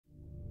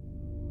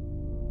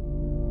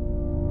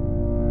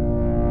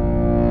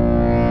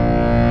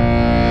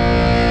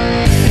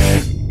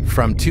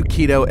From 2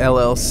 Keto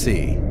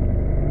LLC,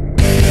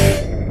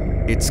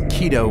 it's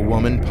Keto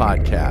Woman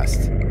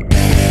Podcast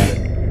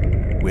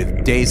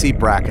with Daisy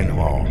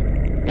Brackenhall.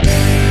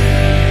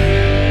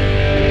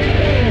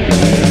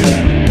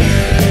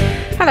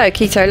 Hello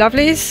Keto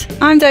Lovelies,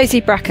 I'm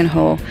Daisy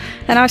Brackenhall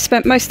and I've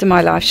spent most of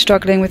my life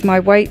struggling with my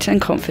weight and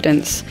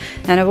confidence,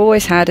 and I've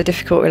always had a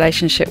difficult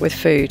relationship with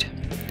food.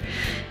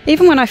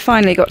 Even when I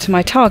finally got to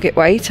my target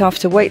weight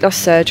after weight loss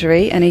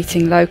surgery and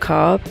eating low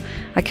carb,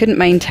 I couldn't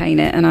maintain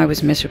it and I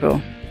was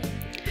miserable.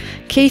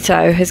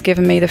 Keto has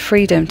given me the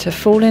freedom to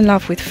fall in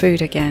love with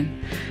food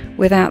again,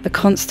 without the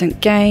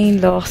constant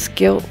gain, loss,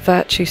 guilt,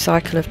 virtue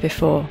cycle of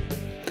before.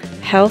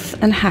 Health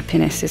and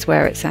happiness is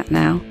where it's at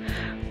now,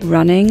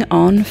 running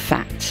on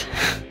fat.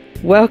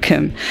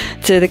 Welcome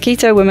to the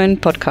Keto Woman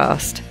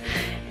Podcast.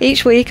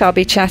 Each week I'll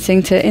be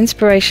chatting to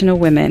inspirational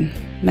women,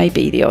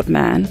 maybe the odd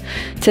man,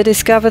 to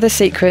discover the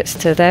secrets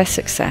to their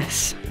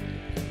success.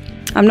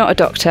 I'm not a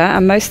doctor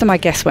and most of my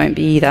guests won't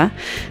be either,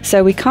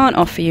 so we can't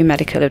offer you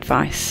medical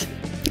advice.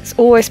 It's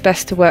always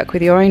best to work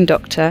with your own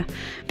doctor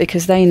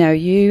because they know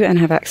you and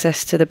have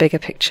access to the bigger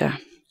picture.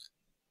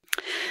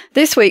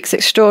 This week's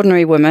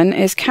extraordinary woman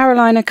is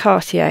Carolina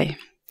Cartier.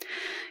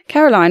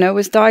 Carolina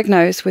was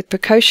diagnosed with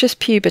precocious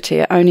puberty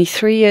at only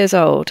 3 years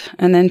old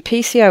and then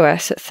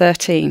PCOS at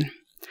 13.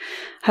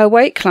 Her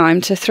weight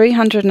climbed to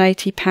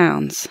 380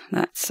 pounds,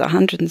 that's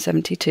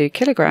 172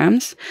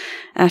 kilograms,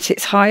 at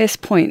its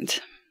highest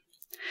point.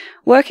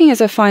 Working as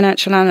a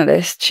financial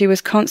analyst, she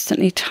was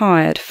constantly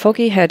tired,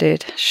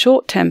 foggy-headed,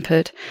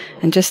 short-tempered,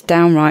 and just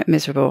downright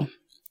miserable.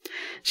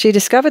 She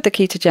discovered the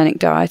ketogenic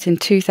diet in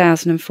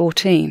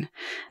 2014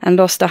 and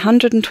lost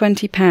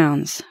 120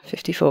 pounds,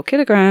 54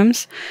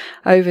 kilograms,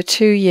 over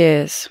 2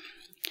 years.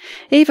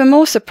 Even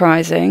more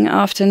surprising,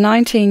 after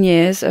 19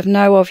 years of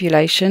no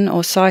ovulation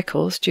or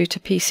cycles due to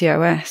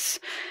PCOS,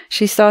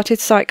 she started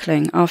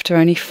cycling after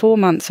only 4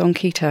 months on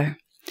keto.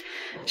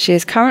 She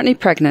is currently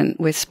pregnant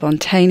with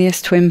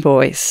spontaneous twin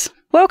boys.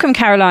 Welcome,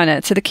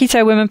 Carolina, to the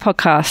Keto Women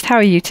Podcast. How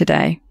are you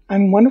today?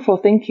 I'm wonderful,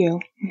 thank you.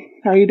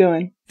 How are you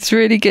doing? It's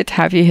really good to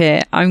have you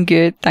here. I'm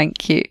good,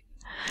 thank you.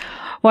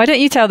 Why don't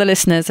you tell the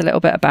listeners a little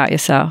bit about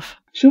yourself?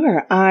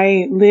 Sure.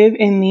 I live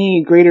in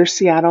the greater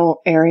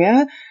Seattle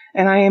area,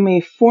 and I am a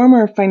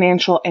former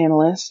financial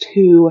analyst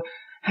who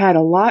had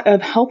a lot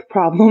of health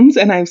problems,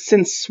 and I've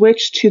since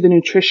switched to the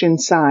nutrition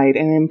side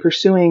and am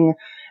pursuing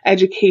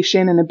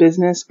education and a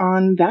business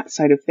on that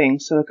side of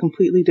things. So a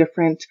completely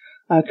different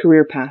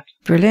career path.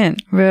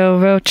 Brilliant.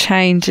 Real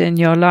change in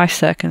your life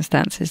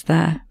circumstances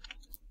there.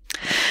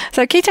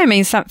 So keto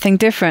means something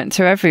different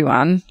to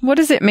everyone. What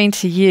does it mean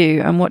to you,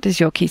 and what does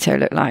your keto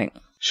look like?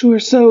 Sure.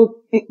 So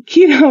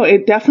keto,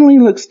 it definitely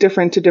looks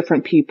different to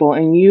different people.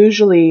 And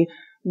usually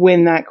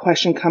when that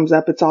question comes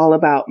up, it's all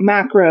about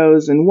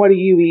macros and what do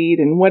you eat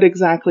and what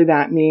exactly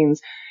that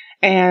means.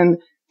 And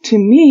to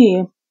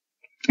me,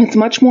 it's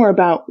much more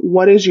about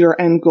what is your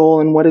end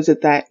goal and what is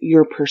it that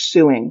you're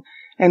pursuing.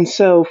 And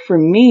so for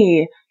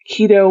me,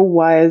 keto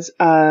was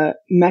a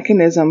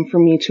mechanism for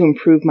me to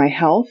improve my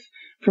health,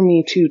 for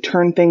me to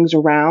turn things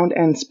around,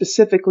 and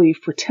specifically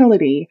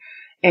fertility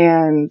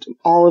and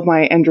all of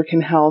my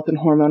endocrine health and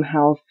hormone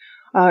health.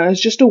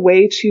 It's just a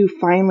way to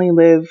finally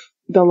live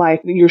the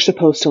life that you're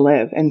supposed to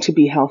live and to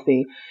be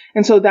healthy.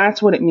 And so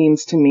that's what it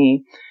means to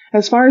me.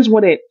 As far as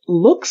what it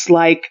looks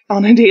like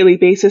on a daily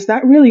basis,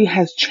 that really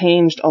has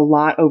changed a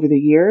lot over the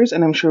years,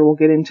 and I'm sure we'll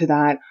get into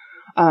that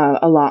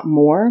a lot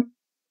more.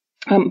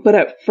 But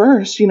at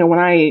first, when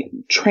I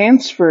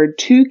transferred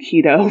to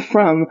keto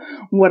from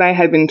what I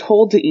had been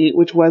told to eat,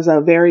 which was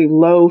a very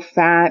low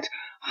fat,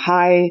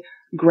 high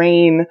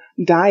grain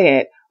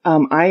diet,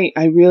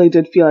 I really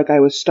did feel like I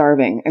was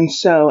starving. And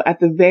so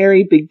at the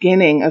very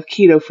beginning of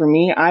keto for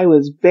me, I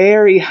was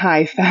very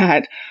high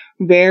fat,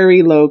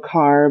 very low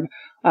carb,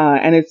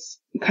 and it's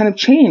kind of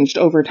changed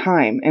over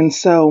time. And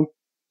so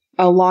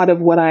a lot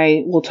of what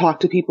I will talk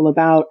to people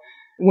about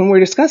when we're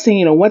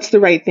discussing, what's the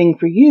right thing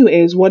for you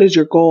is what is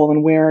your goal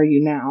and where are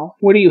you now?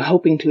 What are you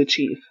hoping to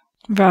achieve?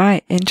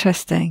 Right.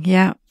 Interesting.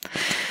 Yeah.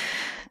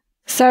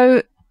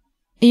 So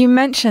you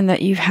mentioned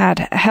that you've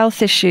had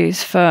health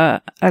issues for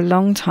a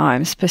long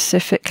time,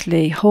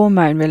 specifically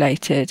hormone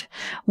related.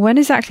 When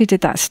exactly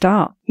did that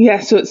start? Yeah.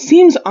 So it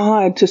seems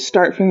odd to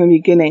start from the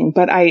beginning,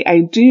 but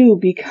I do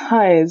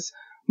because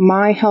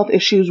my health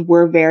issues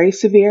were very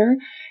severe.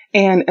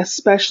 And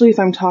especially if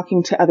I'm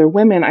talking to other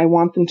women, I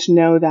want them to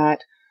know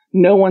that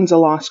no one's a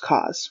lost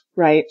cause,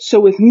 right?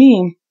 So with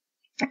me,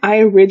 I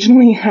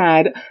originally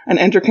had an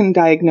endocrine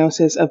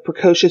diagnosis of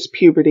precocious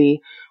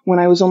puberty when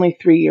I was only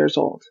 3 years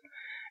old.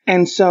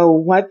 And so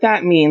what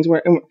that means,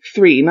 we're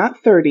 3, not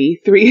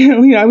 30,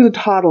 3, I was a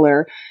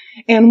toddler.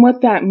 And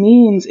what that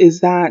means is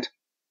that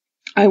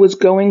I was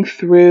going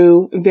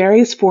through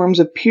various forms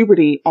of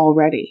puberty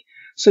already.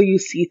 So you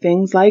see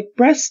things like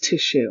breast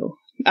tissue,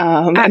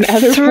 and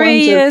other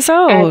 3 years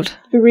old.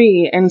 At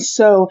 3. And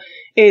so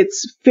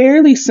it's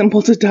fairly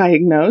simple to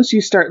diagnose.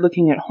 You start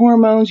looking at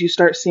hormones, you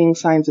start seeing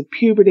signs of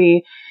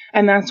puberty,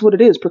 and that's what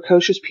it is.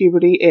 Precocious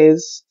puberty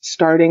is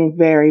starting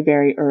very,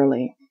 very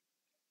early.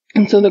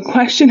 And so the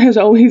question has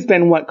always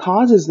been, what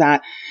causes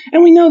that?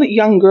 And we know that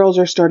young girls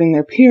are starting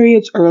their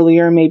periods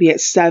earlier, maybe at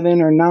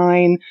 7 or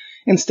 9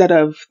 instead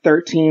of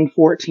 13,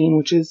 14,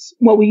 which is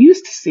what we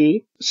used to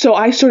see. So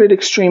I started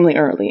extremely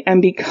early.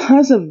 And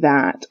because of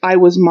that, I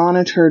was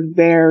monitored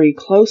very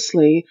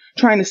closely,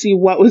 trying to see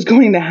what was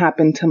going to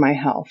happen to my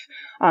health.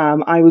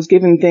 I was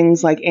given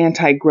things like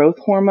anti-growth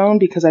hormone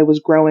because I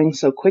was growing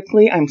so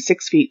quickly. I'm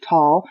 6 feet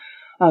tall.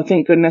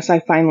 Thank goodness I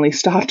finally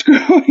stopped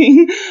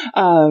growing.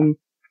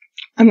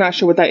 I'm not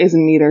sure what that is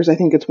in meters. I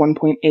think it's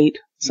 1.8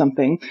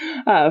 something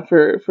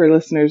for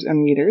listeners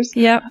and meters.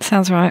 Yeah,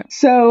 sounds right.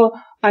 So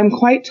I'm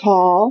quite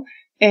tall,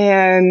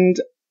 and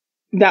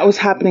that was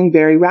happening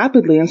very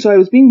rapidly. And so I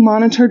was being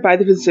monitored by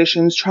the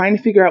physicians, trying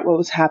to figure out what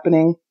was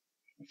happening.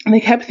 And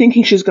they kept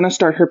thinking she's going to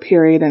start her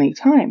period any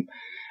time.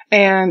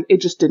 And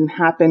it just didn't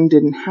happen.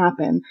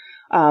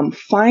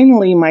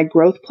 Finally, my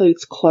growth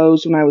plates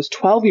closed when I was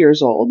 12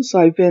 years old. So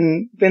I've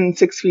been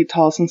 6 feet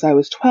tall since I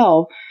was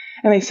 12.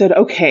 And they said,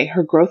 okay,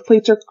 her growth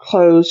plates are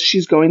closed.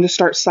 She's going to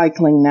start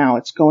cycling now.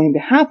 It's going to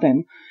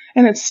happen.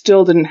 And it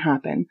still didn't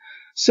happen.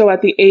 So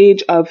at the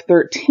age of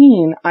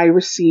 13,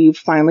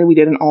 finally, we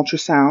did an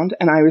ultrasound,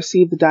 and I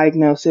received the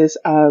diagnosis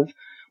of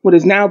what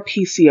is now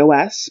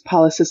PCOS,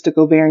 polycystic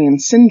ovarian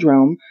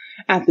syndrome.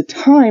 At the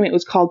time, it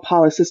was called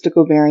polycystic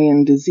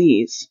ovarian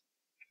disease.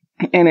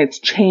 And it's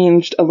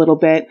changed a little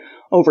bit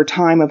over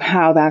time of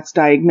how that's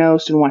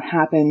diagnosed and what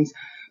happens.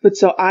 But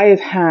so I have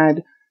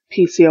had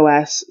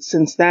PCOS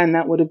since then.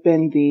 That would have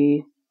been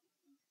the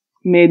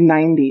mid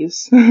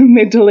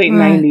to late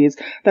 90s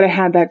that I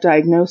had that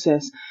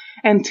diagnosis.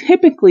 And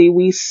typically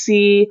we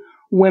see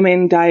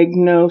women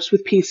diagnosed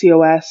with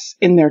PCOS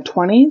in their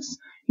 20s,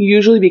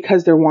 usually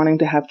because they're wanting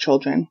to have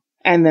children,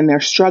 and then they're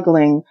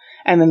struggling,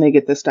 and then they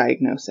get this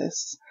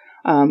diagnosis.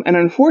 And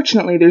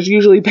unfortunately, there's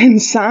usually been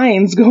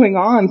signs going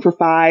on for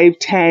 5,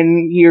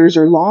 10 years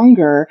or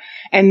longer,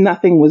 and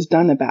nothing was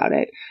done about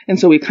it. And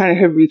so we kind of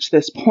have reached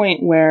this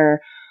point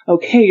where,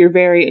 okay, you're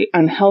very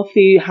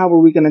unhealthy. How are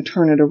we going to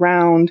turn it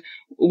around?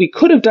 We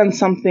could have done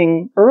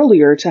something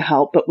earlier to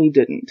help, but we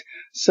didn't.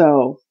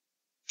 So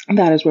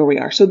that is where we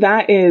are. So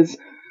that is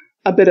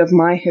a bit of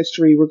my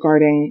history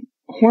regarding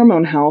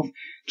hormone health,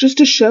 just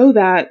to show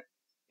that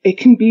it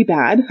can be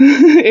bad.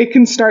 It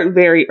can start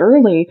very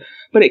early,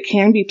 but it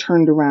can be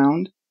turned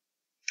around.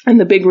 And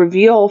the big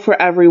reveal for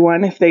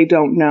everyone, if they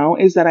don't know,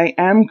 is that I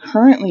am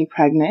currently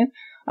pregnant,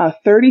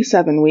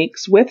 37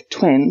 weeks with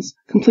twins,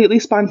 completely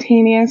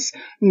spontaneous,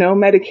 no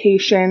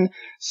medication.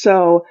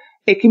 So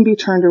it can be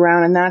turned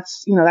around. And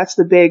that's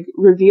the big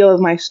reveal of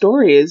my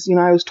story is,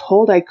 I was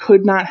told I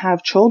could not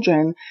have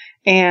children,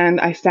 and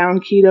I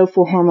found keto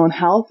for hormone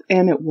health,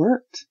 and it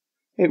worked.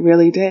 It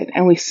really did.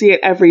 And we see it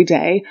every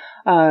day.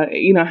 How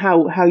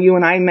you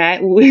and I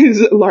met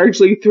was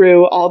largely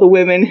through all the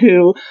women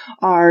who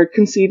are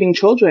conceiving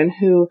children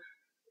who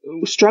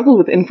struggled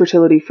with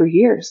infertility for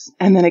years,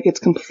 and then it gets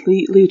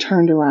completely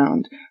turned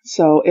around.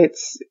 So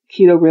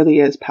keto really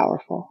is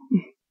powerful.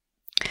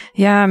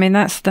 Yeah, I mean,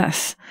 that's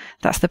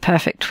the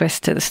perfect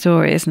twist to the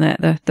story, isn't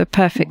it? The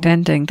perfect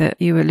ending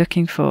that you were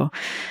looking for.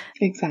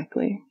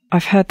 Exactly.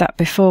 I've heard that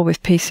before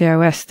with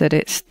PCOS, that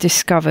it's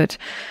discovered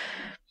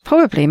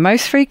probably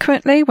most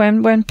frequently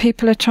when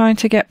people are trying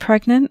to get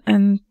pregnant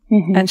and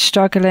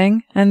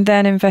struggling, and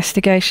then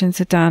investigations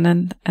are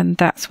done, and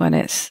that's when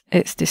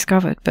it's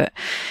discovered. But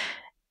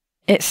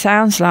it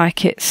sounds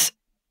like it's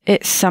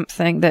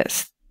something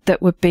that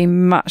would be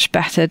much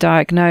better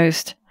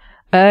diagnosed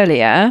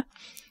earlier.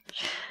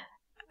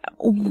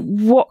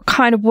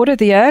 What are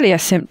the earlier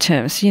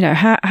symptoms?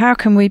 How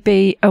can we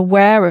be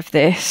aware of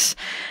this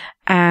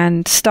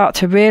and start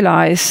to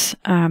realize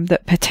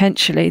that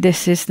potentially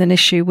this is an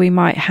issue we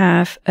might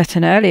have at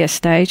an earlier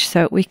stage,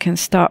 so we can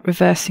start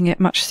reversing it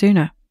much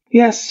sooner?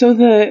 Yes. So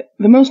the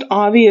most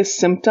obvious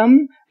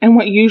symptom, and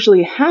what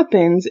usually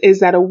happens,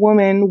 is that a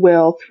woman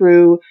will,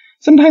 through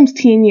sometimes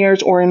teen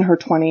years or in her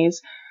 20s,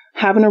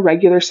 have an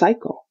irregular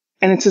cycle.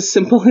 And it's as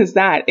simple as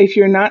that. If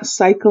you're not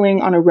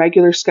cycling on a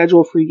regular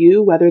schedule for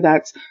you, whether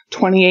that's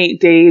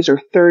 28 days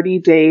or 30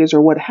 days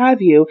or what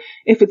have you,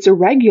 if it's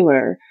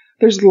irregular,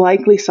 there's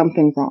likely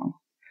something wrong.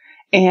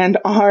 And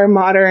our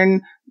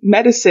modern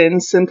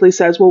medicine simply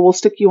says, well, we'll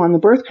stick you on the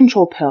birth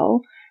control pill,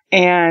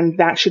 and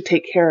that should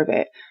take care of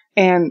it.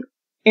 And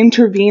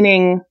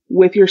intervening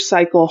with your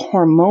cycle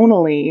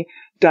hormonally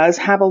does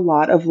have a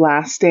lot of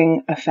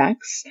lasting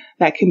effects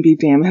that can be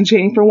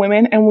damaging for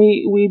women. And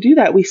we do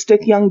that. We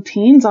stick young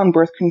teens on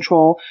birth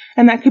control,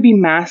 and that could be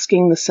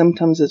masking the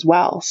symptoms as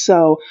well.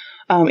 So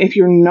if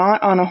you're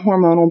not on a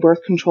hormonal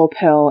birth control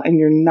pill and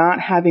you're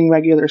not having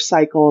regular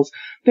cycles,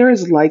 there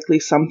is likely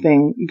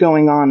something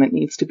going on that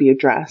needs to be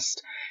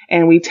addressed.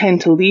 And we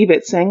tend to leave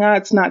it saying,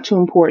 it's not too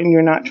important.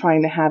 You're not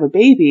trying to have a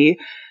baby.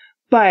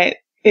 But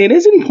it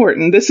is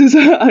important. This is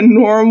a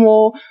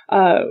normal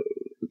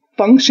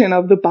function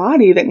of the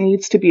body that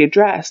needs to be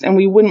addressed. And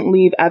we wouldn't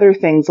leave other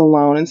things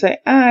alone and say,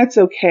 it's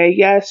okay.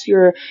 Yes,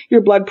 your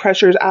blood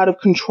pressure is out of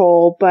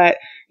control, but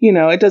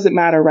it doesn't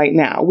matter right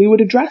now. We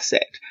would address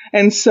it.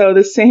 And so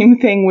the same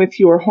thing with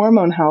your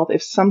hormone health.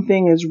 If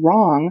something is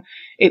wrong,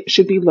 it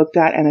should be looked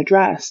at and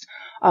addressed.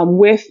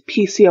 With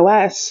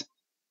PCOS,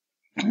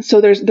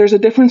 so there's a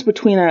difference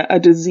between a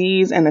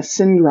disease and a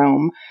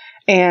syndrome.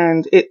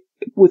 And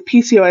with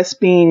PCOS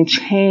being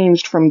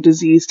changed from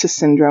disease to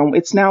syndrome,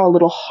 it's now a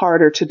little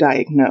harder to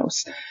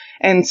diagnose.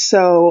 And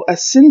so a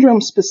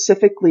syndrome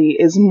specifically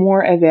is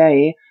more of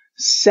a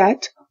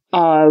set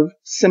of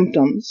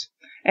symptoms.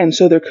 And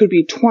so there could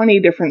be 20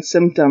 different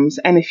symptoms.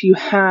 And if you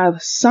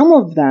have some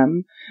of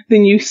them,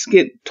 then you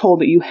get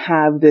told that you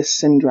have this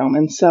syndrome.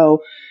 And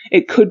so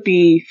it could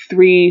be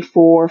 3,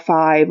 4,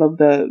 5 of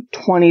the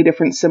 20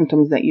 different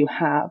symptoms that you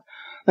have.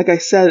 Like I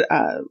said,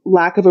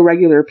 lack of a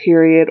regular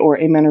period or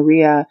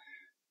amenorrhea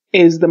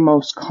is the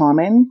most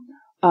common.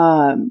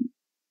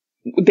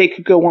 They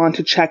could go on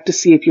to check to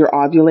see if you're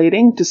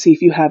ovulating, to see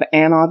if you have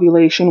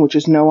anovulation, which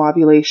is no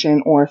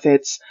ovulation, or if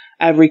it's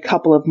every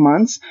couple of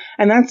months.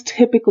 And that's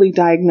typically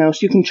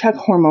diagnosed. You can check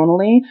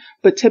hormonally,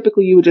 but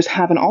typically you would just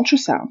have an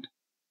ultrasound.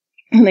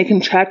 And they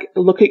can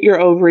look at your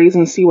ovaries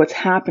and see what's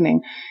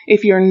happening.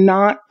 If you're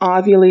not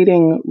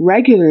ovulating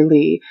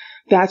regularly,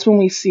 that's when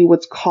we see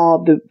what's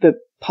called the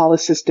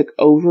polycystic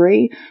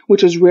ovary,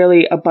 which is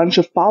really a bunch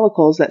of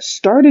follicles that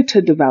started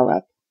to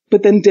develop,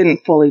 but then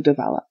didn't fully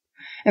develop.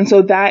 And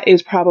so that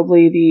is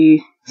probably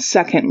the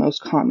second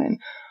most common.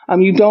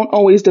 You don't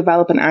always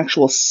develop an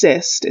actual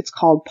cyst. It's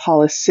called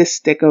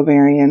polycystic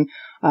ovarian.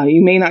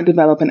 You may not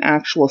develop an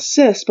actual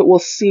cyst, but we'll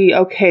see,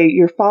 okay,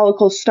 your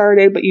follicles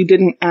started, but you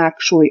didn't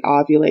actually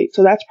ovulate.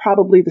 So that's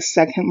probably the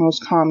second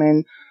most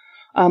common.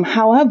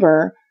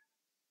 However,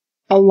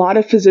 a lot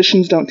of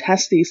physicians don't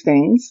test these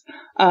things.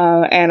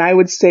 And I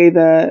would say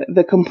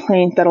the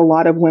complaint that a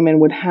lot of women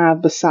would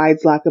have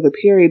besides lack of a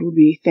period would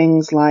be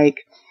things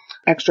like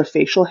extra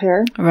facial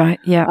hair. Right.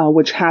 Yeah.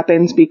 Which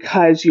happens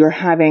because you're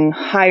having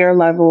higher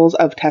levels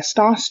of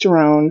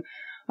testosterone,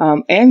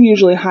 and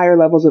usually higher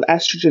levels of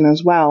estrogen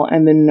as well,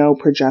 and then no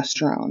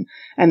progesterone.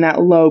 And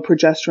that low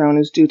progesterone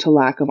is due to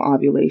lack of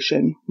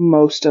ovulation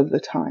most of the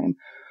time.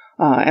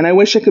 And I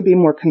wish I could be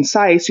more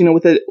concise.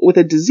 With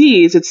a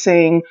disease, it's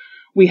saying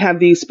we have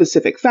these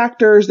specific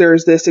factors.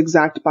 There's this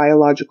exact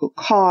biological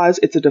cause.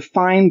 It's a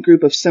defined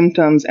group of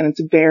symptoms, and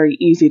it's very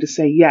easy to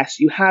say,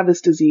 yes, you have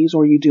this disease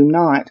or you do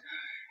not.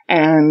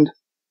 And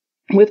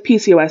with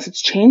PCOS,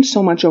 it's changed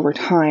so much over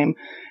time.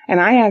 And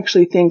I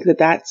actually think that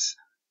that's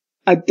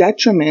a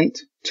detriment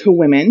to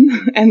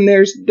women. And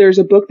there's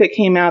a book that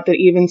came out that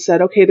even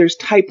said, okay, there's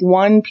type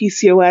 1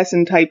 PCOS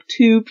and type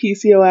 2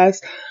 PCOS,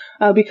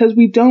 because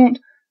we don't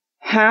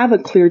have a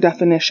clear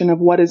definition of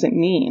what does it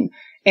mean.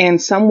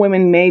 And some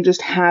women may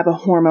just have a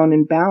hormone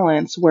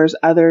imbalance, whereas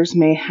others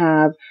may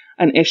have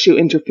an issue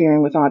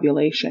interfering with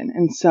ovulation.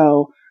 And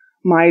so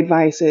my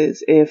advice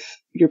is if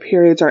your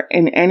periods are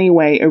in any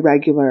way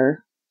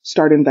irregular,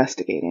 start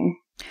investigating.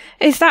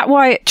 Is that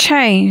why it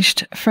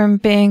changed from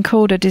being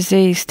called a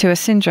disease to a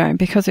syndrome?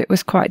 Because it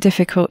was quite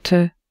difficult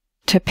to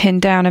pin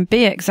down and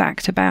be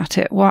exact about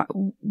it.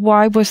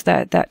 Why was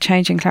that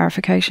change in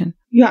clarification?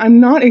 Yeah,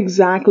 I'm not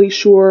exactly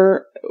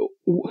sure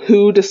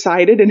who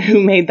decided and who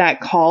made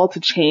that call to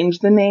change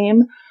the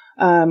name.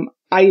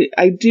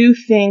 I do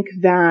think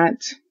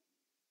that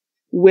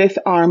with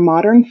our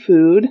modern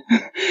food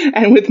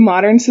and with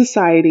modern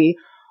society,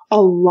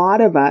 a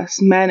lot of us,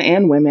 men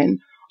and women,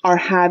 are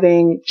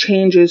having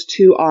changes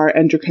to our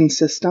endocrine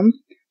system,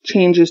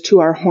 changes to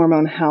our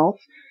hormone health.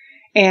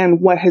 And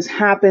what has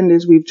happened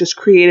is we've just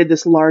created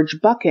this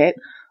large bucket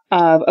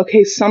of,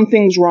 okay,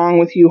 something's wrong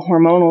with you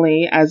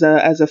hormonally as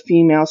a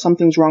female,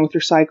 something's wrong with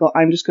your cycle.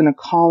 I'm just going to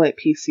call it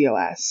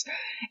PCOS.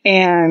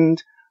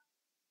 And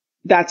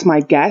that's my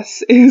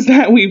guess, is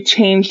that we've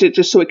changed it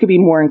just so it could be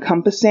more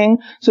encompassing.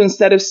 So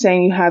instead of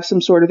saying you have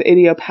some sort of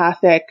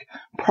idiopathic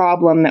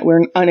problem that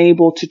we're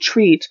unable to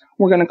treat,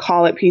 we're going to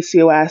call it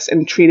PCOS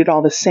and treat it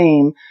all the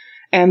same.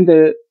 And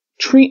the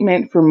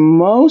treatment for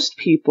most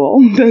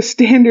people, the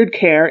standard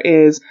care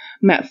is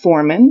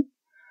metformin,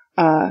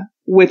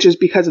 which is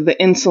because of the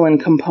insulin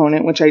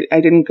component, which I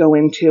didn't go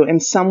into.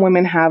 And some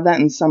women have that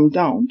and some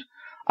don't.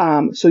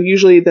 So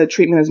usually the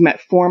treatment is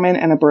metformin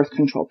and a birth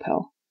control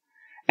pill.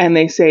 And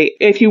they say,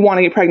 if you want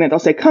to get pregnant, they'll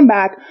say, come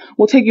back,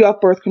 we'll take you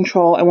off birth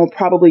control, and we'll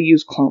probably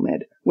use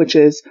Clomid, which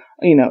is,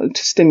 to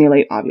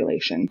stimulate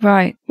ovulation.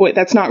 Right. But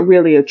that's not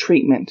really a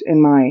treatment in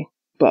my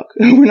book.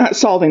 We're not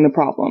solving the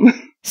problem.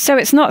 So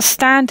it's not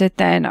standard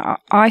then.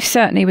 I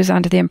certainly was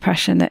under the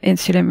impression that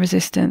insulin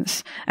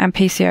resistance and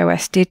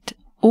PCOS did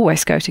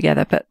always go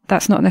together, but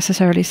that's not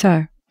necessarily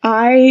so.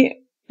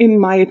 In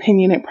my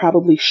opinion, it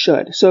probably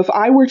should. So if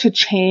I were to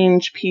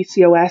change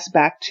PCOS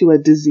back to a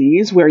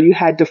disease where you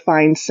had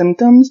defined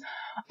symptoms,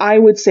 I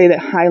would say that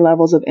high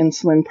levels of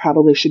insulin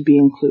probably should be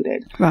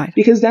included. Right.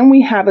 Because then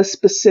we have a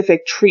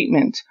specific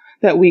treatment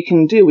that we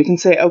can do. We can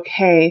say,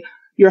 okay,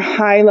 your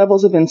high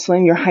levels of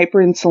insulin, your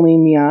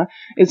hyperinsulinemia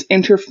is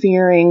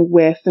interfering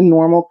with the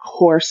normal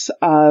course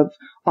of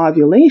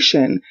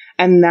ovulation.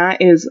 And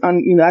that is,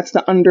 that's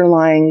the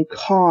underlying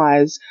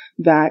cause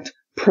that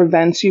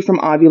prevents you from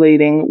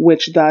ovulating,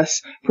 which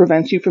thus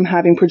prevents you from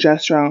having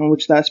progesterone,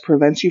 which thus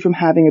prevents you from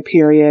having a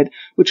period,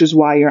 which is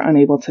why you're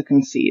unable to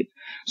conceive.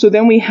 So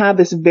then we have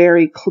this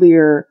very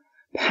clear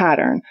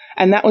pattern.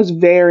 And that was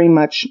very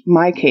much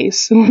my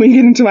case. When we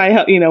get into my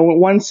health,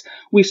 once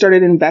we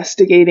started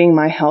investigating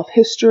my health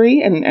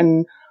history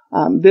and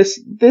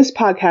this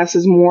podcast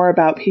is more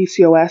about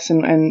PCOS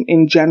and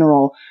in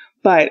general.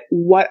 But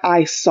what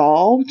I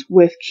solved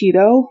with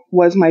keto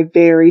was my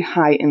very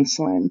high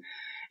insulin.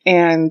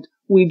 And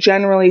we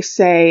generally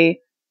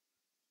say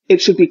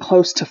it should be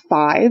close to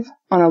 5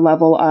 on a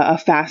level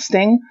of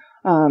fasting.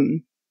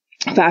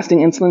 Fasting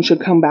insulin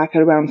should come back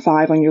at around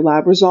 5 on your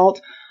lab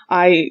result.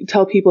 I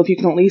tell people if you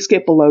can at least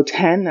get below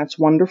 10, that's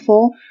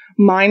wonderful.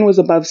 Mine was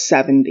above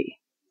 70.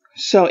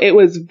 So it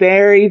was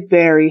very,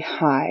 very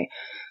high.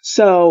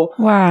 So,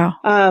 wow.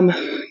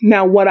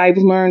 Now what I've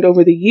learned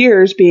over the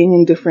years being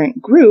in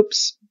different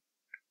groups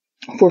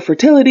for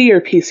fertility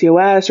or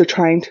PCOS or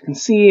trying to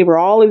conceive or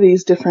all of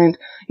these different,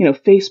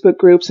 Facebook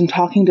groups and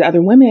talking to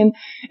other women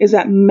is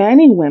that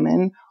many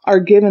women are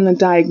given the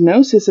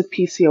diagnosis of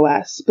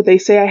PCOS, but they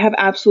say I have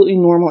absolutely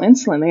normal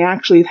insulin. They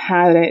actually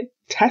have had it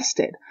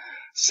tested.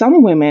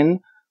 Some women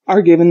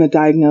are given the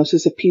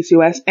diagnosis of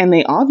PCOS and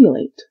they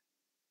ovulate.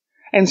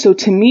 And so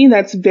to me,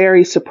 that's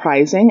very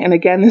surprising. And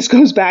again, this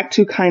goes back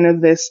to kind of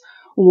this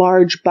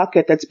large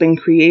bucket that's been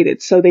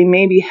created. So they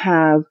maybe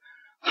have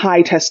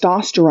high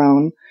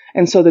testosterone.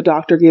 And so the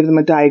doctor gave them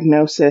a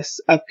diagnosis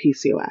of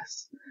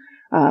PCOS.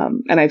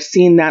 And I've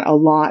seen that a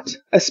lot,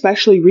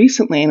 especially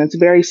recently. And it's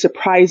very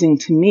surprising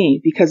to me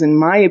because in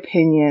my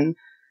opinion,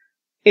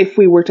 if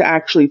we were to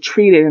actually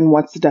treat it and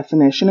what's the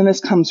definition, and this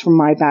comes from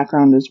my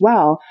background as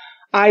well,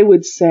 I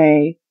would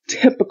say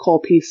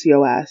typical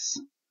PCOS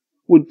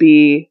would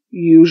be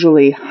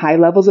usually high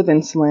levels of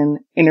insulin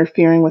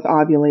interfering with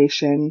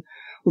ovulation,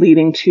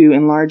 leading to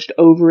enlarged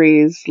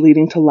ovaries,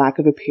 leading to lack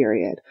of a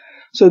period.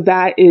 So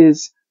that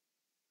is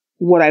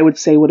what I would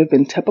say would have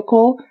been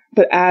typical.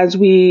 But as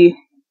we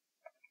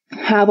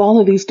have all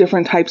of these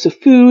different types of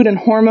food and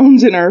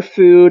hormones in our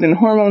food and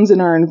hormones in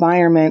our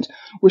environment,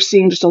 we're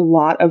seeing just a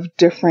lot of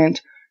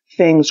different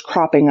things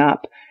cropping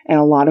up. And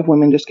a lot of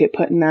women just get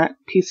put in that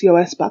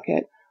PCOS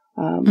bucket.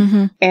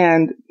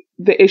 And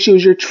the issue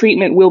is your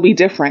treatment will be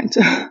different.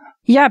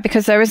 Yeah,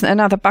 because there isn't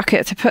another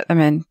bucket to put them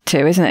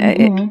into, isn't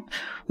it?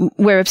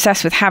 We're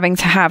obsessed with having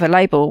to have a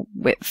label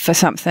for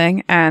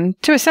something.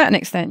 And to a certain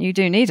extent, you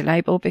do need a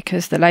label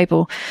because the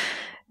label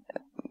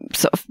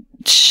sort of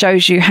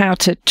shows you how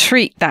to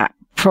treat that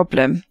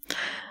problem.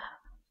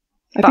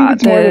 I think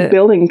it's more of a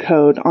billing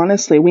code,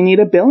 honestly. We need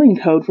a billing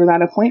code for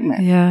that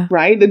appointment. Yeah.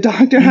 Right? The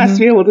doctor has to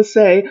be able to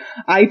say,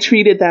 I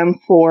treated them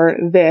for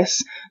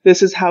this.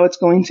 This is how it's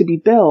going to be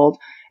billed.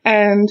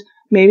 And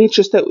maybe it's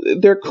just that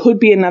there could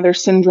be another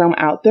syndrome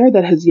out there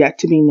that has yet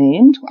to be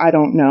named. I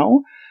don't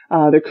know.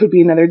 There could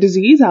be another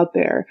disease out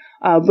there.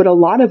 But a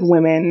lot of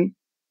women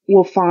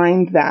will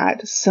find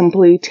that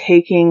simply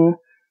taking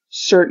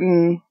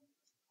certain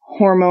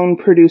hormone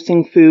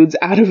producing foods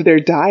out of their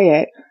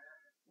diet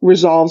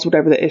resolves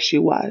whatever the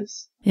issue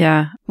was.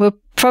 Yeah. We'll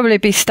probably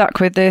be stuck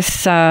with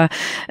this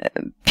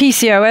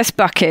PCOS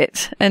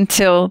bucket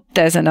until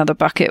there's another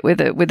bucket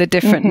with a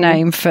different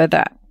name for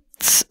that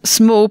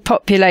small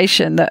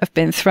population that have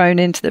been thrown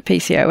into the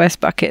PCOS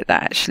bucket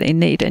that actually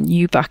need a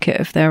new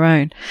bucket of their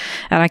own.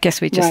 And I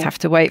guess we just have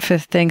to wait for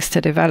things to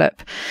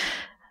develop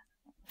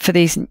for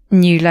these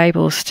new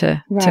labels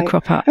to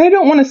crop up. And I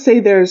don't want to say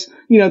there's,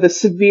 the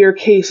severe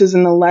cases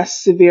and the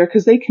less severe,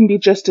 because they can be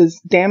just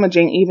as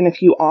damaging even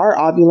if you are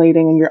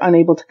ovulating and you're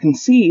unable to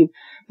conceive.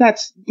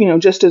 That's,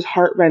 just as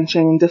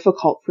heart-wrenching and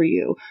difficult for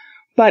you.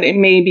 But it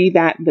may be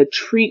that the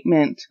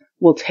treatment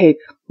will take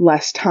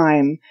less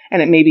time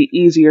and it may be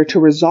easier to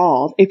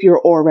resolve if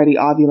you're already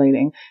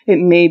ovulating. It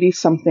may be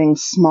something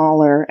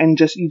smaller and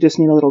you just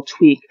need a little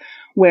tweak.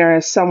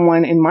 Whereas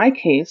someone in my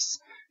case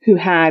who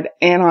had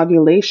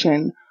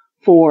anovulation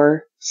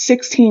for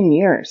 16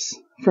 years,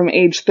 from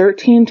age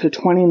 13 to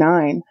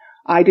 29,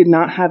 I did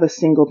not have a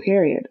single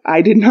period.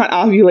 I did not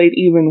ovulate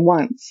even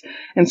once.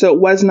 And so it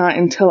was not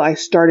until I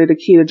started a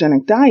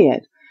ketogenic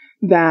diet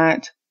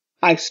that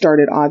I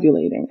started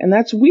ovulating. And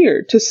that's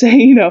weird to say,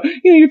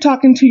 you're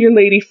talking to your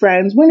lady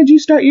friends. When did you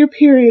start your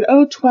period?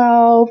 Oh,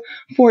 12,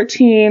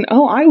 14.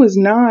 Oh, I was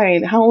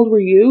 9. How old were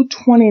you?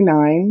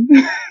 29.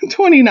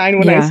 29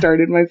 when I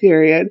started my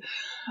period.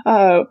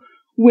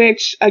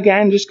 Which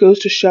again, just goes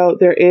to show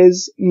there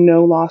is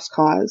no lost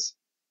cause.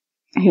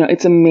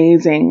 It's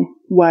amazing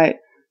what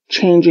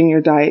changing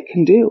your diet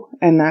can do.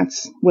 And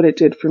that's what it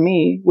did for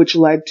me, which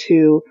led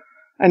to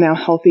a now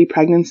healthy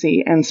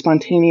pregnancy and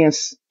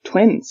spontaneous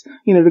twins,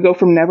 to go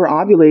from never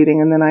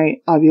ovulating and then I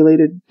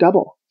ovulated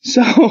double.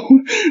 So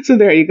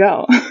there you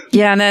go.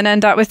 Yeah. And then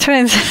end up with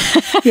twins.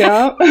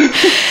 Yeah.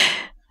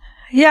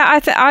 Yeah.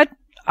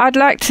 I'd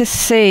like to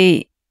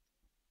see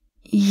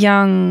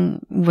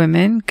young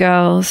women,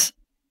 girls,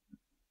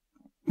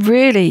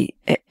 really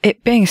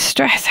it being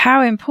stressed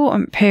how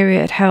important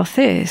period health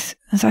is.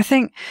 As I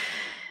think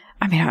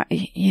I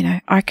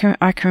mean, I can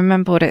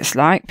remember what it's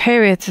like.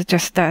 Periods are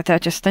just, they're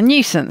just a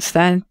nuisance.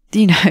 Then,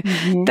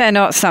 they're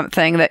not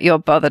something that you're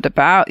bothered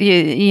about.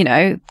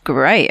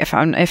 Great. If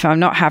I'm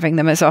not having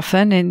them as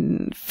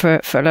often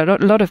for a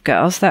lot of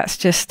girls, that's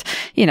just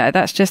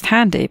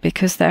handy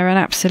because they're an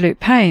absolute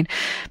pain.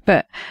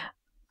 But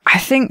I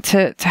think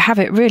to have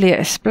it really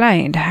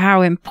explained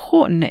how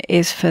important it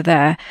is for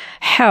their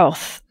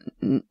health,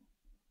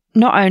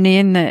 not only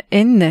in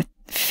the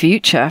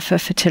future for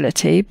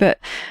fertility, but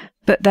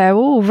their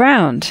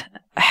all-round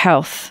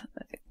health,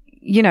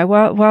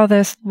 while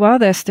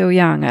they're still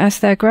young, as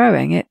they're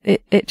growing,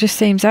 it just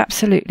seems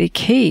absolutely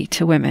key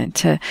to women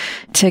to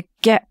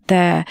get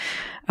their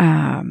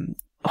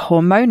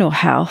hormonal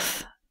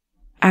health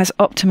as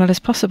optimal as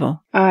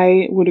possible.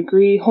 I would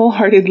agree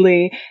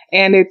wholeheartedly.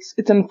 And it's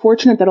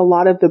unfortunate that a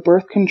lot of the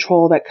birth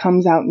control that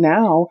comes out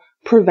now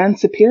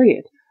prevents a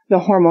period. The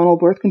hormonal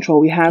birth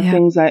control. We have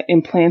things that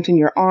implant in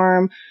your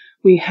arm.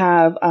 We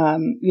have,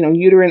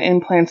 uterine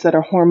implants that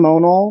are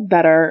hormonal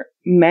that are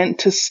meant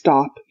to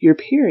stop your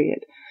period.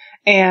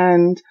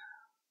 And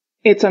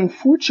it's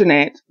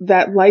unfortunate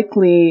that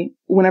likely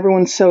when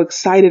everyone's so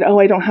excited, oh,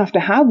 I don't have to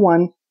have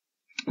one,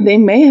 they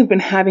may have been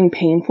having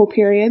painful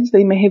periods.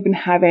 They may have been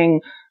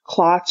having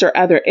clots or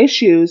other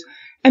issues.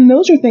 And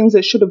those are things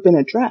that should have been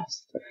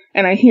addressed.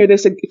 And I hear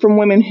this from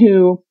women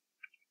who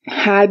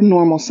had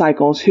normal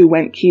cycles, who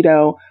went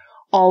keto.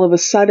 All of a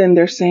sudden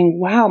they're saying,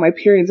 wow, my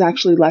period's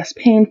actually less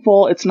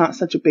painful. It's not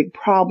such a big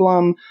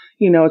problem.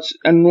 It's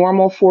a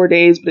normal 4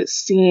 days, but it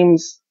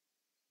seems,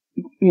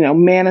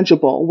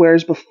 manageable.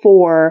 Whereas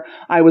before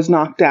I was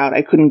knocked out.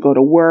 I couldn't go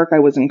to work. I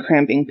was in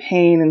cramping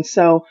pain. And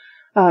so,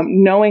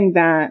 knowing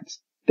that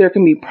there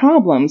can be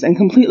problems and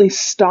completely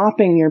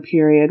stopping your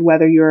period,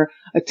 whether you're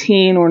a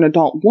teen or an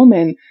adult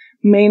woman,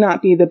 may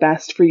not be the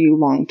best for you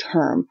long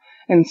term.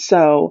 And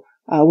so,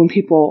 when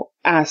people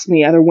ask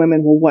me, other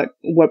women, well,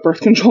 what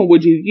birth control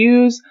would you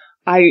use?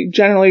 I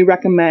generally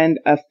recommend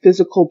a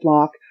physical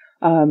block.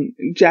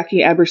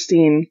 Jackie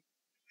Eberstein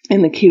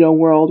in the keto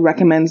world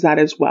recommends that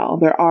as well.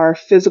 There are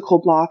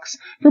physical blocks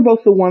for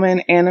both the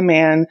woman and a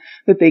man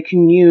that they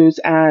can use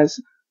as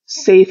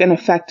safe and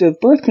effective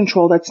birth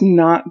control that's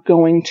not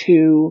going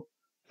to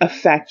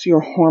affect your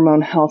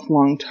hormone health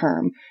long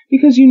term,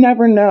 because you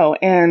never know.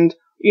 And,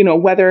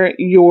 whether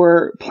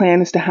your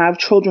plan is to have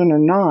children or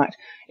not,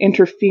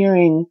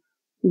 interfering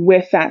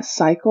with that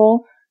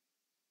cycle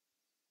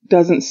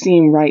doesn't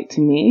seem right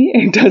to me.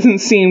 It doesn't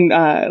seem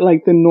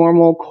like the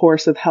normal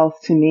course of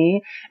health to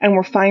me. And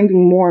we're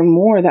finding more and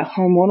more that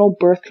hormonal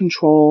birth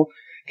control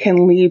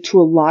can lead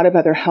to a lot of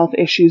other health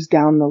issues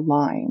down the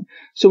line.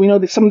 So we know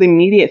that some of the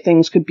immediate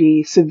things could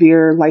be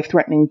severe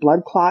life-threatening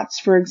blood clots,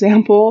 for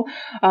example,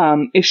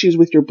 issues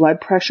with your blood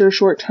pressure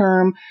short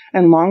term,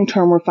 and long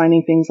term we're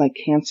finding things like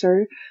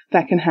cancer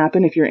that can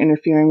happen if you're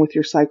interfering with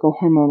your cycle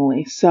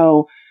hormonally.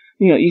 So,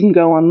 you can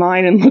go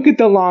online and look at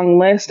the long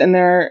list, and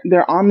they're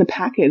on the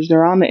package,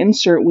 they're on the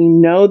insert. We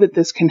know that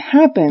this can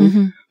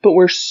happen, but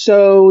we're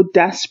so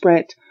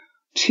desperate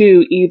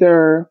to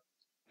either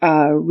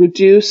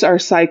reduce our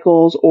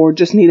cycles or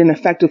just need an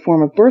effective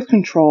form of birth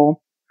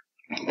control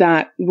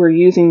that we're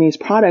using these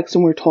products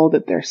and we're told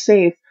that they're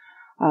safe.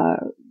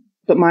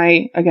 But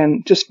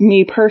just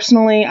me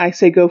personally, I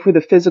say go for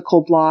the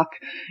physical block,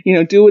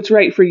 do what's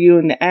right for you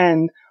in the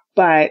end.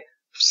 But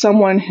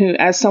someone who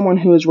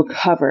has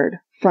recovered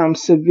from a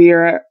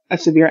severe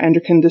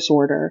endocrine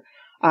disorder,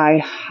 I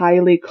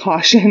highly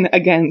caution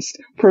against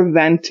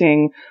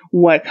preventing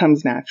what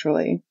comes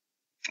naturally.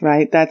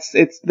 Right?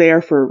 It's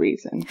there for a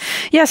reason.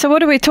 Yeah. So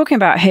what are we talking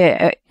about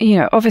here?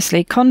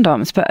 Obviously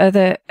condoms, but are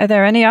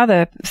there any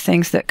other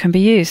things that can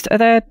be used? Are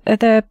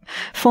there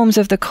forms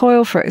of the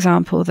coil, for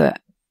example,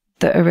 that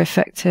are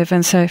effective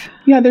and safe?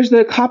 Yeah, there's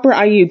the copper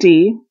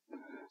IUD.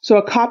 So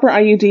a copper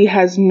IUD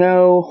has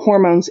no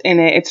hormones in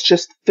it. It's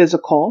just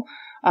physical.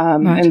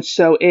 Right. And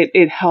so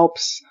it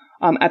helps,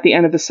 at the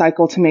end of the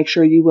cycle to make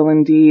sure you will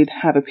indeed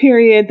have a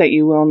period, that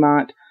you will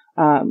not,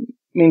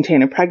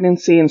 maintain a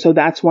pregnancy. And so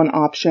that's one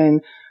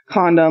option.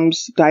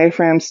 Condoms,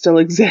 diaphragms still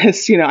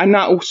exist. I'm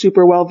not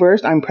super well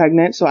versed. I'm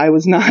pregnant, so I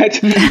was not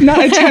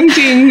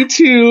attempting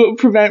to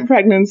prevent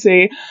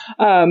pregnancy.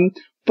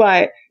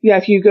 But yeah,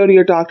 if you go to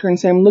your doctor and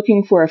say, I'm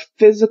looking for a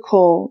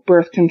physical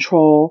birth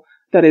control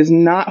that is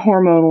not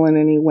hormonal in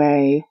any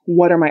way,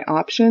 what are my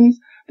options?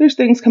 There's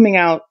things coming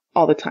out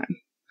all the time.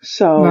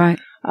 So right.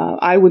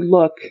 I would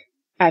look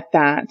at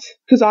that,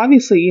 because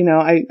obviously,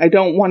 I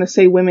don't want to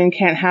say women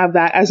can't have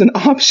that as an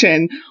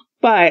option,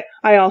 but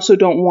I also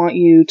don't want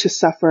you to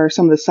suffer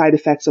some of the side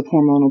effects of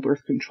hormonal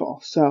birth control.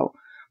 So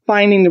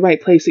finding the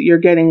right place that you're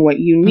getting what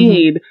you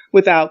need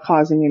without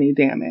causing any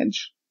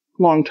damage,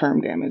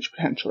 long-term damage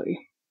potentially.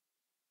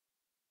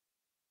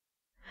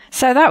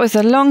 So that was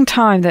a long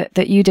time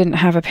that you didn't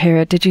have a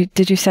period.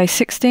 Did you say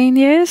 16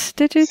 years?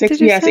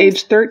 Yes,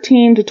 age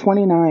 13 to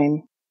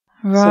 29.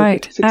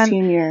 Right. So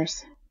 16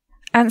 years.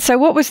 And so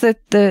what was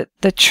the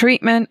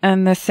treatment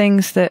and the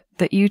things that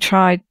you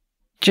tried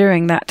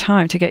during that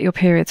time to get your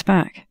periods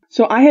back?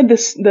 So I had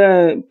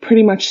the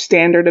pretty much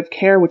standard of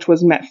care, which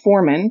was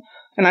metformin.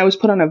 and I was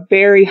put on a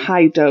very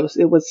high dose.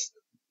 It was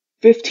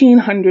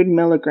 1,500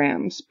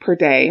 milligrams per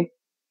day,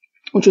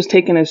 which was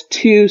taken as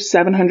 2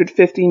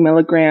 750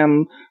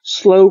 milligram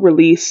slow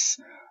release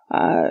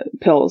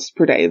pills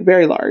per day,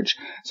 very large.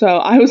 So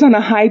I was on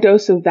a high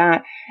dose of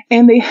that,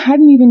 and they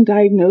hadn't even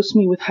diagnosed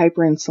me with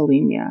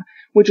hyperinsulinemia,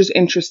 which is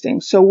interesting.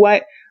 So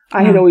what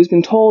I had always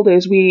been told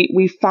is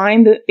we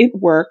find that it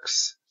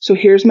works. So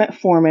here's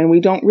metformin. We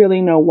don't really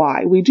know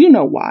why. We do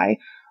know why.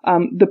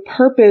 The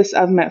purpose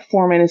of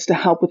metformin is to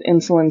help with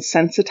insulin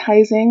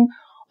sensitizing,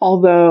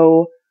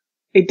 although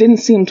it didn't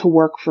seem to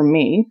work for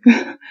me.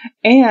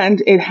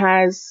 And it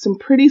has some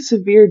pretty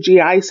severe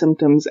GI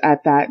symptoms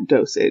at that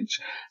dosage.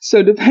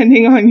 So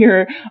depending on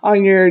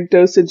your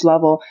dosage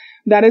level,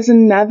 that is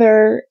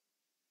another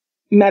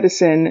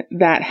medicine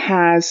that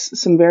has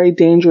some very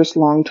dangerous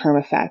long-term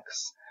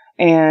effects.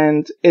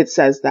 And it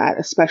says that,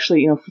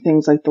 especially, for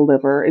things like the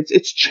liver,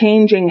 it's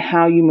changing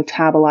how you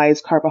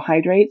metabolize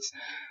carbohydrates,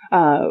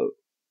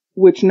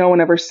 which no one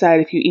ever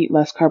said if you eat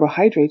less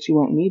carbohydrates, you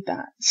won't need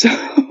that. So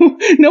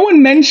no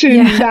one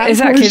mentioned that.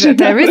 Exactly.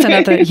 There is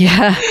another,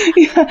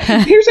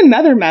 Here's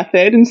another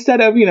method.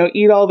 Instead of,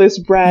 eat all this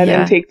bread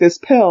and take this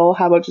pill,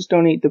 how about just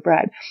don't eat the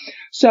bread?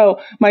 So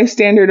my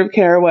standard of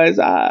care was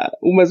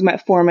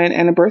metformin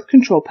and a birth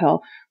control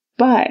pill.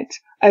 But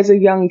as a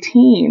young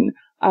teen,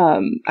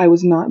 I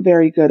was not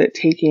very good at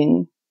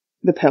taking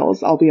the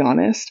pills, I'll be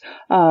honest.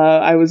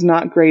 I was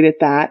not great at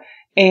that.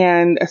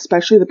 And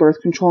especially the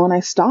birth control. And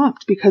I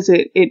stopped because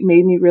it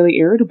made me really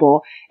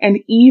irritable. And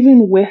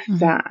even with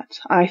that,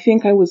 I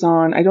think I was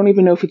on, I don't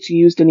even know if it's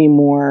used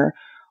anymore,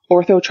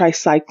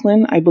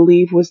 orthotricycline, I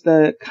believe was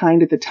the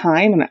kind at the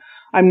time. And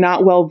I'm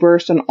not well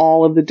versed on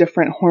all of the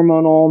different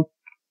hormonal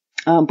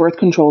birth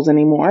controls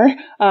anymore.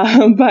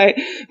 But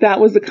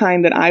that was the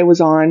kind that I was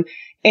on.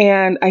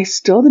 And I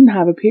still didn't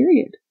have a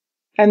period.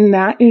 And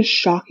that is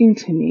shocking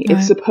to me. Right.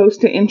 It's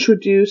supposed to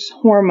introduce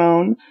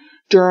hormone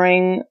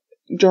during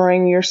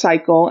your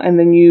cycle, and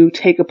then you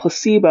take a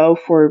placebo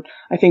for,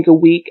 I think, a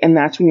week, and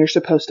that's when you're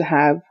supposed to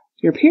have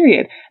your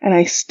period. And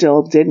I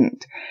still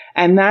didn't.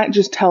 And that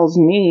just tells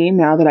me,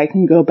 now that I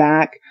can go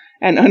back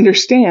and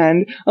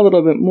understand a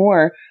little bit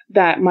more,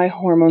 that my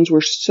hormones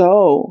were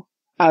so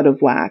out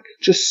of whack,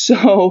 just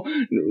so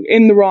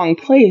in the wrong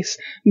place,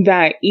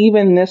 that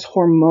even this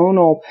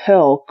hormonal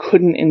pill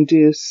couldn't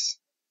induce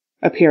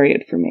a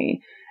period for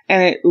me.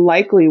 And it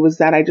likely was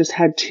that I just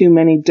had too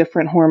many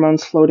different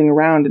hormones floating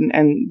around,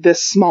 and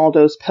this small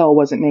dose pill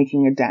wasn't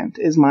making a dent,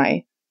 is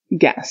my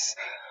guess.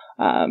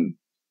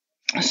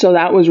 So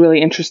that was really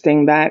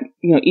interesting that,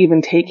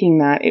 even taking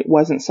that, it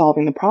wasn't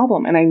solving the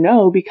problem. And I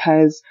know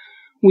because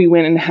we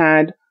went and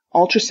had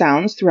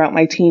ultrasounds throughout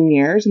my teen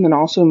years and then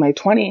also in my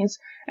 20s.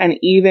 And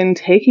even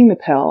taking the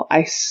pill,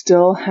 I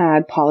still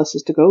had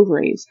polycystic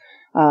ovaries.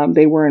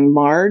 They were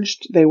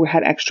enlarged. They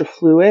had extra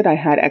fluid. I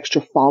had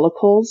extra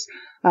follicles.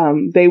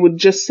 They would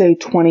just say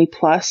 20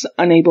 plus,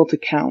 unable to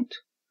count,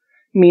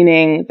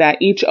 meaning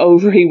that each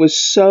ovary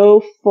was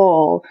so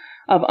full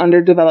of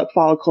underdeveloped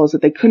follicles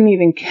that they couldn't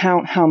even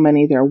count how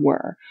many there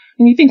were.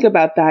 And you think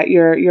about that,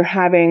 you're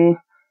having,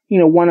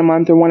 one a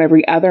month or one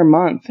every other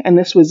month. And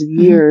this was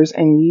years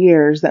and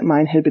years that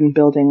mine had been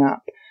building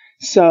up.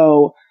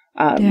 So,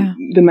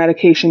 the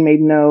medication made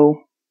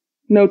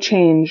no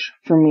change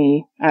for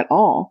me at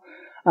all.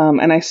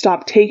 And I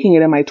stopped taking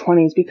it in my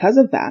 20s because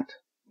of that.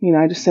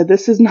 I just said,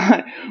 this is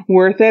not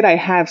worth it. I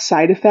have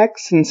side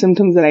effects and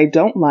symptoms that I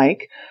don't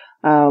like.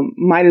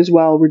 Might as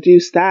well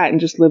reduce that and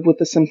just live with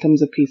the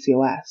symptoms of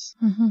PCOS.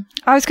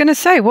 I was going to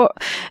say, when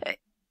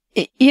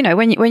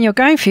you're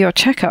going for your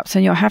checkups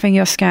and you're having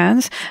your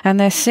scans and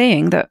they're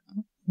seeing that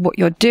what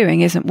you're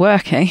doing isn't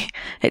working,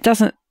 it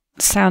doesn't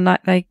sound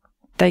like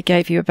they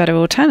gave you a better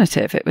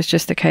alternative. It was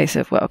just a case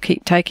of,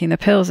 keep taking the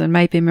pills and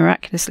maybe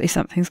miraculously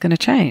something's going to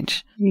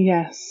change.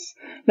 Yes.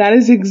 That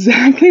is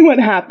exactly what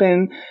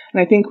happened.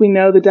 And I think we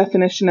know the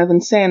definition of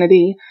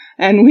insanity.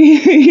 And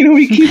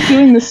we keep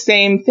doing the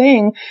same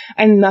thing,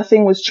 and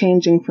nothing was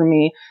changing for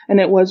me. And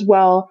it was,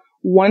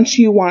 once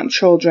you want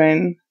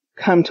children,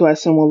 come to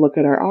us and we'll look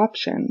at our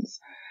options.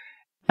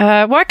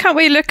 Why can't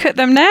we look at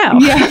them now?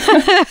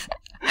 Yeah.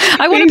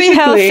 I want to be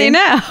healthy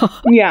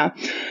now. Yeah.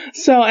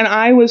 So, and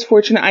I was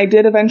fortunate. I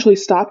did eventually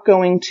stop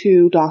going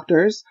to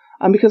doctors.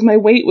 Because my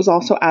weight was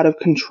also out of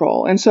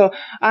control. And so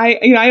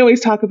I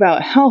always talk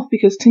about health,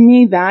 because to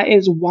me, that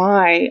is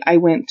why I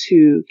went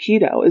to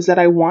keto, is that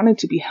I wanted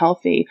to be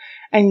healthy.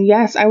 And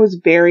yes, I was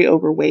very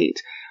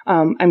overweight.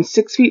 I'm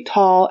 6 feet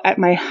tall. At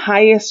my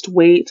highest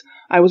weight,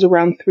 I was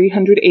around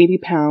 380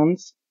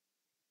 pounds.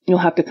 You'll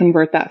have to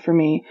convert that for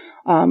me.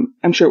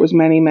 I'm sure it was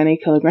many, many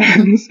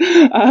kilograms.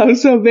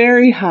 So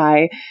very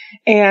high.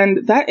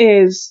 And that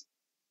is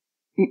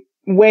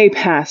way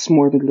past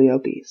morbidly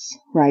obese,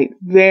 right?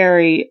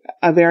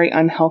 A very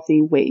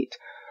unhealthy weight.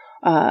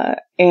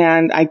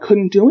 And I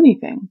couldn't do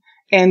anything.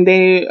 And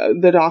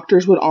the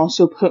doctors would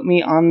also put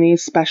me on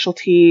these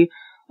specialty,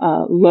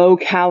 low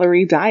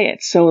calorie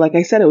diets. So like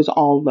I said, it was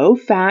all low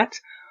fat.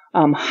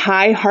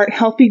 high heart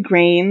healthy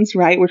grains,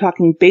 right? We're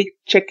talking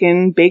baked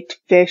chicken, baked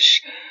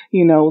fish,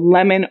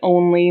 lemon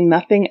only,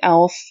 nothing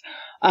else.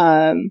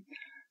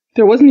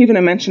 There wasn't even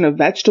a mention of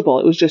vegetable.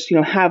 It was just,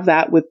 have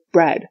that with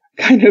bread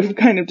kind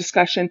of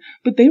discussion.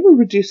 But they were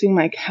reducing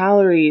my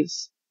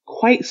calories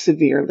quite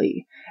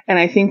severely. And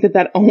I think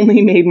that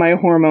only made my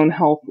hormone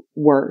health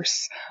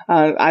worse.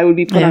 I would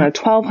be put on a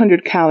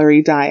 1,200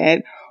 calorie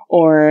diet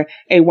or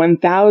a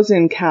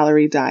 1,000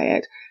 calorie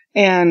diet.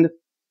 And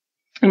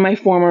in my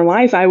former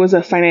life, I was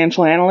a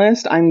financial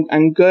analyst.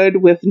 I'm good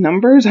with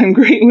numbers. I'm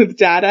great with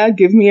data.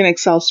 Give me an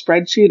Excel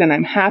spreadsheet and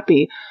I'm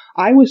happy.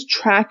 I was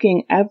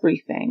tracking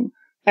everything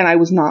and I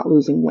was not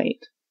losing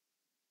weight.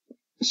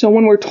 So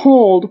when we're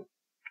told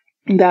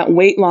that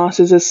weight loss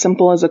is as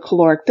simple as a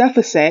caloric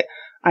deficit,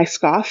 I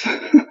scoff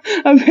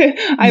a bit.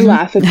 I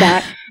laugh at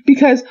that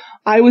because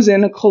I was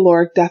in a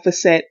caloric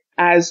deficit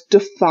as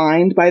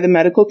defined by the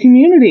medical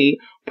community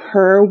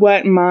per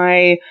what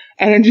my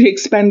energy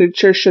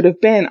expenditure should have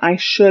been. I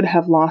should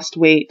have lost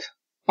weight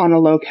on a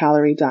low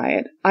calorie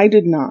diet. I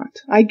did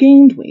not. I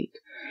gained weight.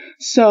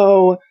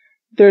 So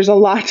there's a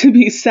lot to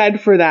be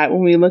said for that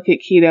when we look at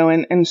keto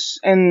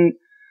and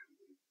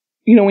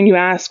when you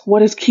ask,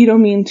 what does keto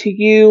mean to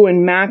you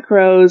and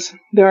macros?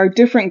 There are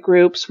different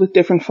groups with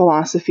different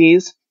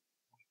philosophies.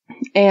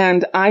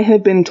 And I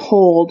have been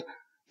told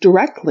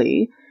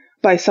directly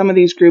by some of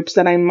these groups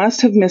that I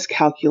must have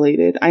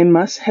miscalculated. I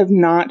must have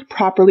not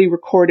properly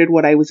recorded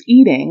what I was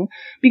eating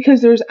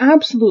because there's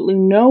absolutely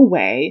no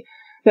way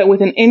that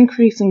with an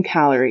increase in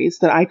calories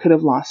that I could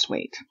have lost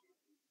weight.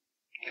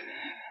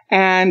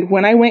 And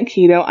when I went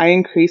keto, I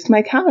increased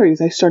my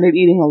calories. I started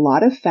eating a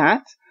lot of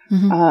fat,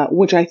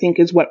 which I think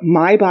is what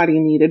my body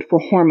needed for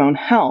hormone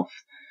health.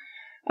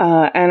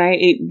 And I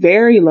ate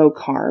very low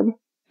carb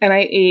and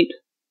I ate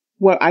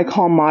what I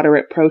call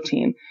moderate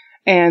protein.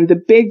 And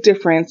the big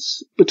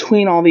difference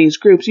between all these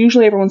groups,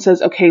 usually everyone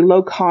says, okay,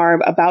 low carb,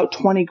 about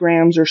 20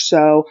 grams or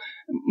so.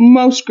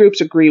 Most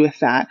groups agree with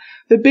that.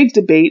 The big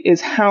debate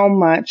is how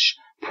much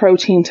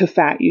protein to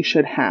fat you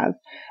should have.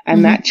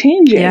 And that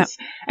changes. Yeah.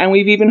 And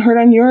we've even heard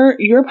on your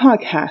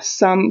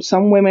podcast,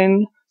 some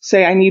women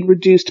say I need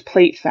reduced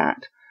plate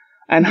fat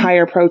and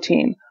higher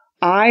protein.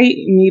 I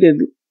needed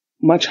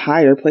much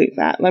higher plate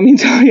fat. Let me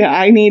tell you,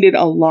 I needed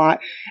a lot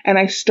and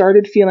I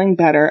started feeling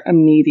better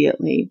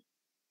immediately.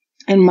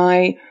 And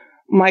my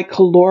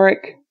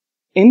caloric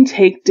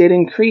intake did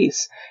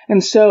increase.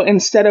 And so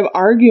instead of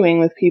arguing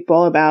with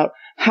people about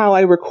how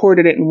I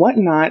recorded it and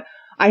whatnot,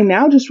 I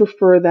now just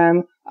refer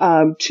them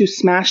to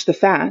Smash the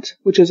Fat,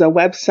 which is a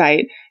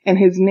website. And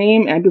his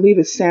name, I believe,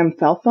 is Sam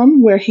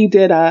Feltham, where he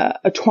did a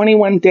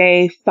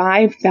 21-day,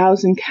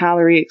 5,000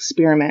 calorie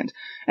experiment.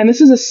 And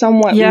this is a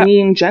somewhat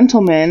lean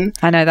gentleman.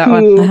 I know that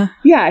one.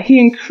 Yeah, he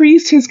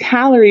increased his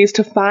calories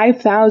to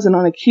 5,000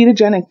 on a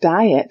ketogenic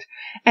diet.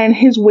 And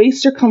his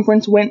waist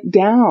circumference went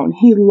down.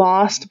 He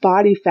lost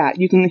body fat.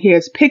 He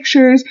has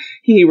pictures.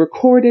 He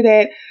recorded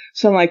it.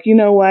 So I'm like, you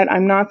know what?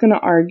 I'm not going to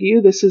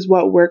argue. This is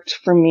what worked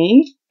for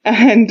me.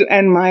 And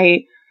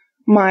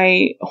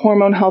my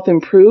hormone health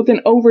improved.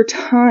 And over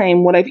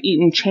time, what I've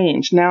eaten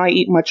changed. Now I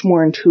eat much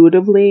more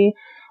intuitively.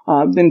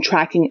 Been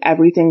tracking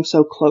everything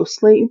so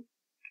closely.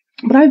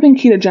 But I've been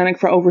ketogenic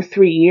for over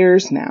 3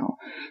 years now.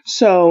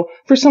 So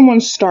for someone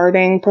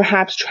starting,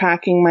 perhaps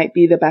tracking might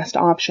be the best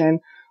option.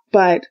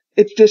 But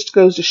it just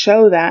goes to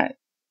show that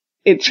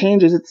it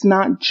changes. It's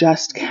not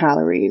just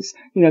calories.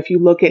 If you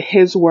look at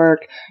his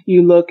work,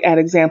 you look at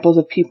examples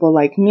of people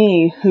like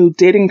me who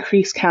did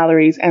increase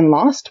calories and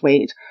lost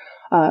weight.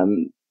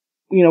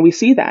 We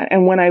see that.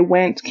 And when I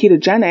went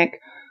ketogenic,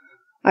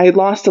 I had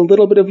lost a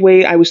little bit of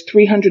weight. I was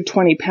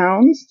 320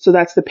 pounds. So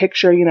that's the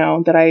picture,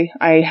 that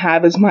I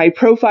have as my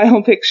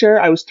profile picture.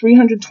 I was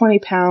 320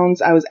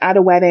 pounds. I was at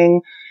a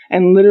wedding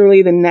and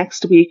literally the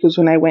next week was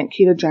when I went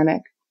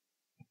ketogenic.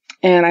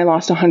 And I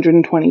lost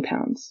 120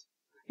 pounds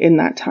in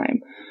that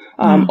time.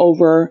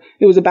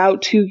 It was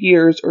about 2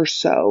 years or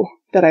so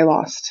that I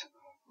lost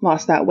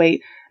that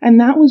weight. And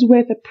that was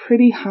with a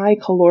pretty high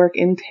caloric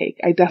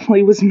intake. I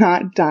definitely was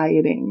not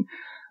dieting.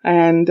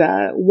 And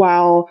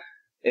while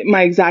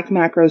my exact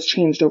macros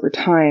changed over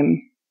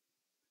time,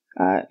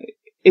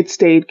 it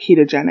stayed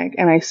ketogenic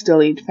and I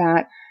still eat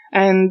fat.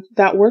 And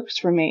that works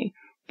for me.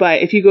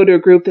 But if you go to a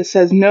group that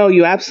says, no,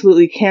 you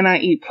absolutely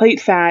cannot eat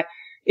plate fat,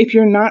 if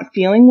you're not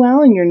feeling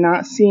well and you're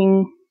not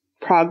seeing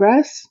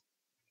progress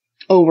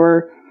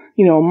over,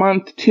 a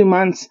month, 2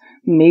 months,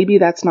 maybe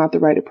that's not the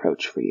right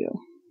approach for you.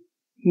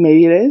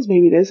 Maybe it is,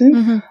 maybe it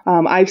isn't.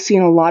 I've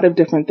seen a lot of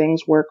different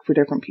things work for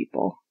different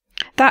people.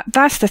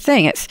 That's the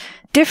thing. It's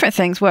different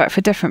things work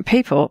for different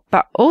people,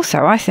 but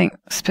also I think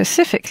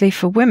specifically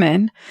for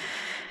women,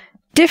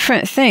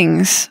 different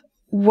things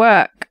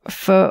work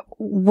for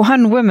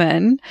one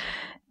woman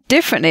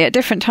differently at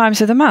different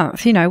times of the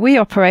month. We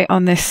operate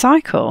on this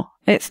cycle.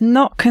 It's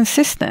not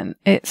consistent.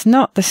 It's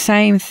not the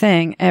same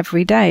thing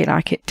every day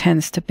like it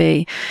tends to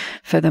be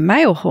for the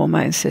male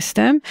hormone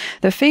system.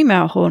 The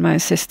female hormone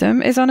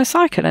system is on a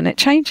cycle and it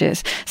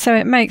changes. So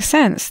it makes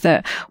sense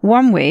that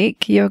one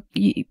week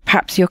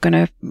perhaps you're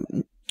going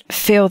to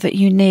feel that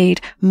you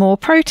need more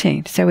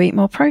protein, so eat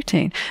more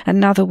protein.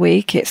 Another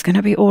week, it's going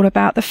to be all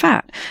about the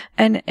fat.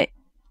 And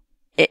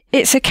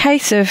it's a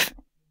case of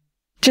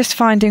just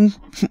finding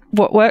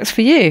what works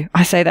for you.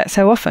 I say that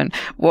so often,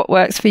 what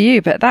works for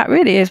you, but that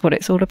really is what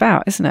it's all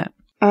about, isn't it?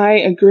 I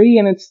agree.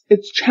 And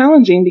it's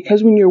challenging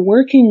because when you're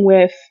working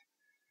with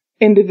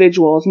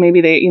individuals,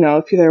 maybe they,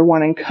 if they're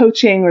wanting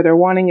coaching or they're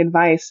wanting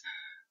advice,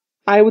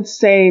 I would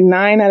say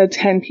 9 out of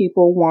 10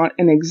 people want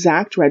an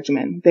exact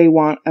regimen. They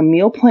want a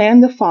meal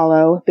plan to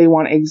follow. They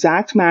want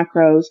exact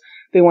macros.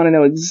 They want to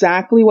know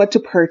exactly what to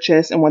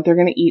purchase and what they're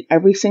going to eat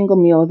every single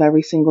meal of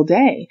every single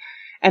day.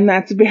 And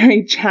that's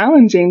very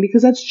challenging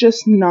because that's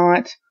just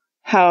not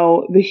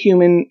how the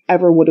human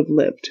ever would have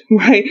lived,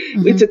 right?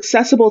 Mm-hmm. It's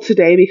accessible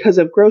today because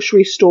of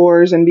grocery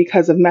stores and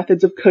because of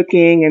methods of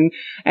cooking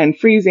and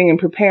freezing and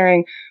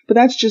preparing, but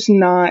that's just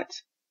not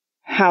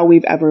how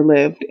we've ever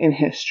lived in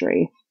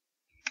history.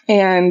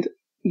 And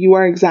you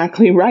are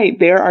exactly right.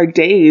 There are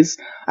days,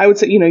 I would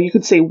say, you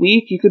could say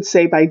week, you could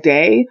say by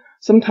day.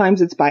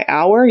 Sometimes it's by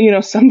hour.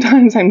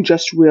 Sometimes I'm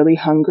just really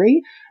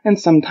hungry and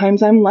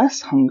sometimes I'm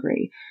less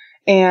hungry.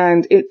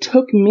 And it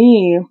took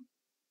me,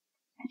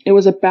 it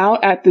was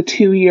about at the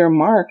 2-year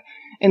mark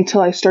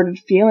until I started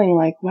feeling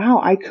like, wow,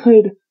 I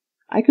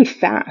could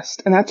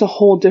fast. And that's a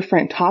whole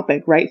different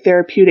topic, right?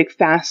 Therapeutic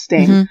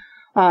fasting,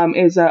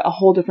 is a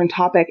whole different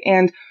topic.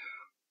 And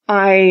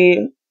I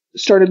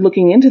started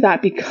looking into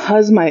that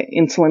because my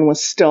insulin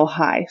was still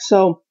high.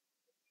 So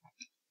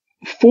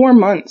 4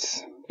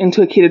 months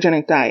into a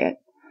ketogenic diet,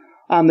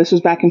 this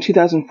was back in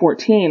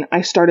 2014,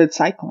 I started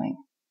cycling,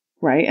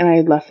 right? And I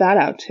had left that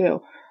out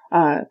too.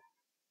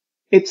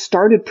 It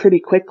started pretty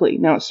quickly.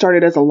 Now it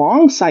started as a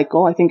long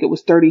cycle. I think it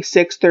was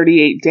 36,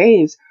 38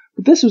 days,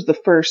 but this was the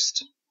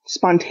first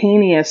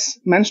spontaneous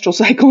menstrual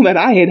cycle that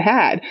I had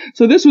had.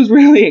 So this was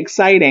really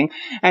exciting.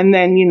 And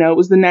then, it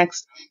was the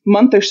next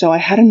month or so, I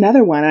had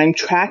another one. I'm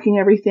tracking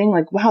everything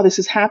like, wow, this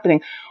is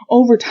happening.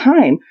 Over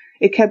time,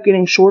 it kept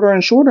getting shorter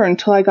and shorter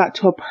until I got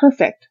to a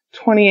perfect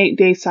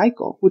 28-day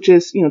cycle, which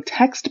is,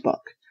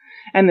 textbook.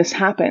 And this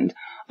happened.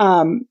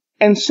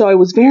 And so I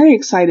was very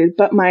excited,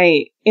 but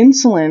my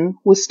insulin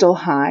was still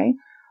high.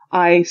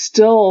 I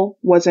still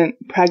wasn't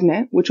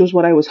pregnant, which was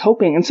what I was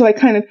hoping. And so I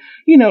kind of,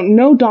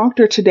 no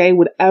doctor today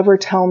would ever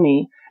tell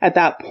me at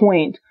that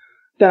point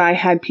that I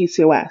had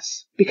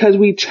PCOS because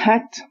we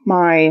checked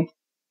my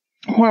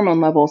hormone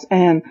levels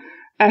and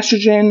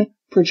estrogen,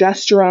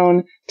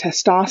 progesterone,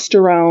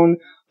 testosterone,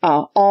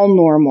 all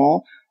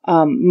normal.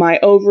 My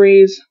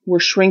ovaries were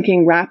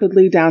shrinking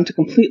rapidly down to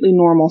completely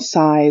normal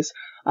size.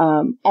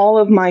 All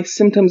of my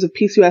symptoms of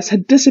PCOS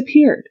had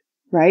disappeared,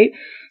 right?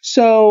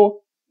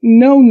 So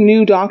no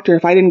new doctor,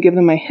 if I didn't give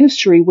them my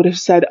history, would have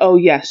said, oh,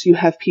 yes, you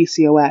have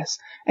PCOS.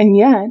 And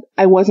yet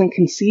I wasn't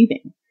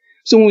conceiving.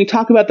 So when we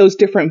talk about those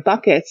different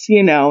buckets,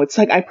 it's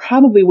like I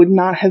probably would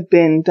not have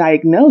been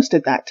diagnosed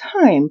at that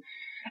time.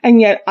 And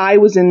yet I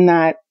was in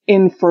that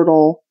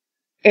infertile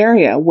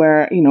area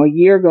where, a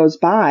year goes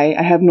by,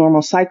 I have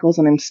normal cycles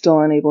and I'm still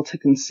unable to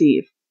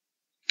conceive.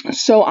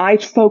 So I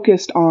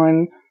focused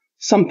on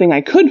something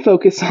I could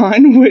focus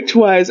on, which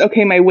was,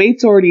 okay, my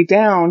weight's already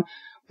down,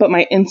 but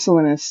my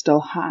insulin is still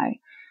high.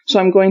 So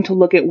I'm going to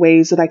look at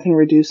ways that I can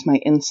reduce my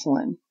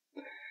insulin.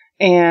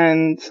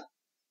 And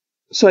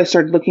so I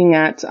started looking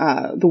at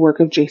the work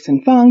of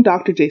Jason Fung,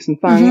 Dr. Jason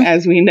Fung,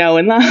 as we know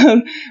and love,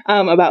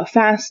 about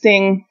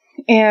fasting.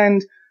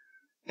 And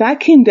that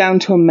came down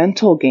to a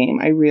mental game.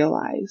 I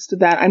realized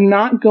that I'm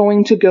not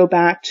going to go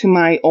back to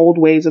my old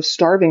ways of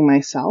starving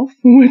myself,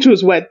 which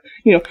was what,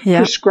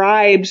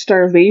 prescribed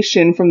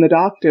starvation from the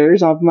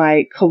doctors of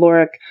my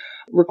caloric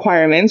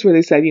requirements where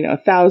they said,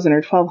 1,000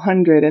 or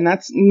 1,200. And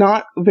that's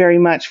not very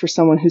much for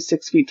someone who's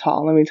 6 feet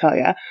tall, let me tell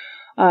you.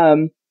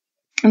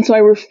 And so I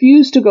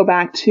refused to go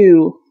back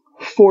to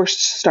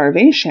forced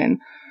starvation.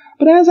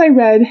 But as I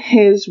read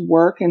his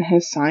work and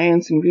his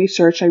science and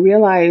research, I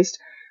realized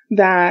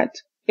that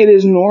it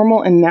is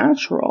normal and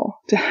natural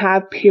to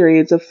have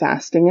periods of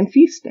fasting and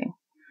feasting.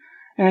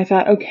 And I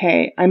thought,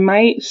 okay, I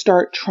might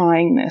start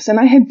trying this. And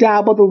I had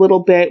dabbled a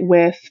little bit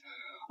with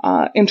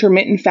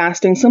intermittent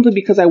fasting simply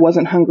because I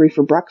wasn't hungry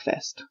for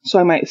breakfast. So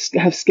I might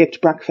have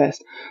skipped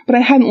breakfast, but I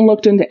hadn't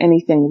looked into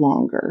anything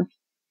longer.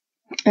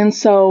 And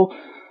so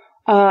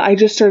I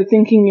just started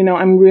thinking,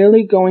 I'm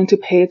really going to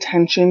pay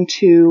attention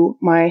to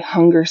my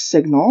hunger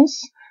signals.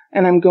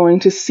 And I'm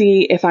going to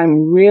see if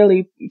I'm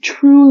really,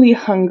 truly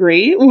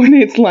hungry when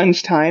it's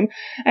lunchtime.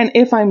 And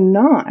if I'm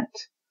not,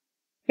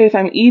 if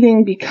I'm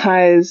eating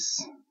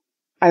because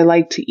I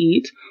like to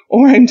eat,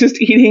 or I'm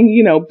just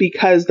eating,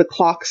 because the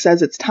clock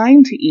says it's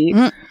time to eat.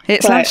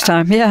 It's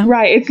lunchtime, yeah.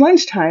 Right, it's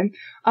lunchtime.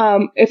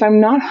 If I'm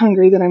not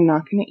hungry, then I'm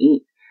not going to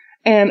eat.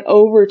 And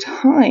over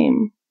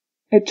time,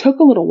 it took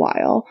a little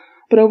while,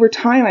 but over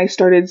time I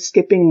started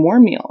skipping more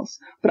meals.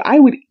 But I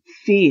would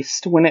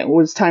feast when it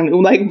was time.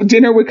 Like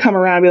dinner would come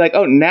around and be like,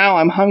 oh, now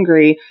I'm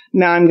hungry.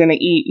 Now I'm going to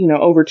eat,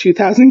 over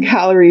 2,000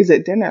 calories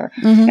at dinner.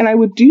 And I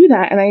would do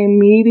that. And I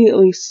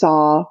immediately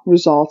saw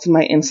results in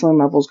my insulin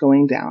levels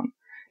going down.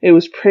 It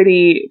was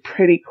pretty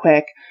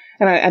quick.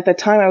 And at the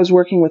time I was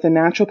working with a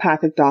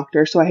naturopathic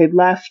doctor. So I had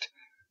left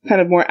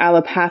kind of more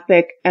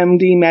allopathic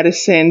MD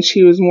medicine.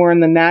 She was more on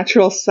the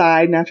natural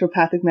side,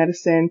 naturopathic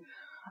medicine.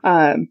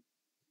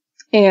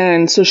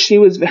 And so she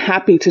was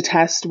happy to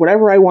test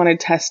whatever I wanted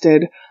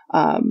tested,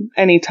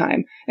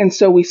 anytime. And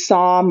so we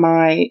saw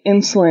my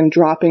insulin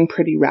dropping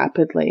pretty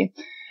rapidly.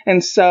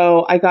 And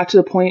so I got to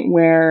the point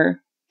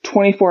where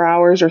 24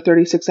 hours or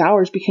 36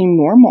 hours became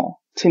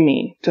normal to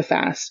me to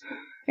fast.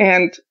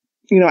 And,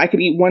 I could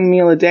eat one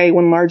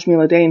large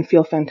meal a day and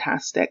feel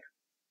fantastic.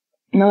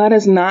 Now that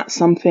is not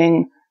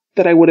something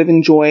that I would have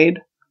enjoyed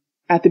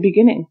at the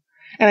beginning.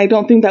 And I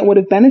don't think that would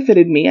have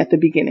benefited me at the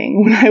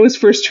beginning when I was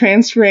first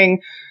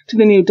transferring to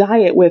the new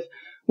diet with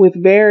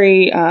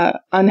very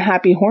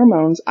unhappy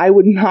hormones. I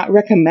would not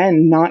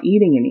recommend not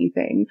eating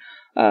anything.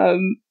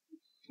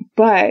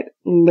 But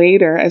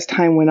later, as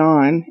time went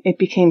on, it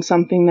became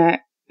something that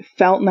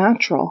felt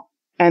natural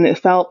and it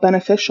felt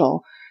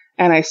beneficial.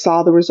 And I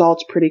saw the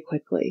results pretty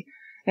quickly.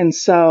 And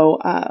so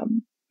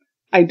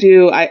I've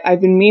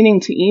been meaning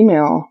to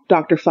email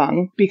Dr.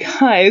 Fung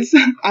because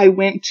I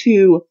went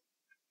to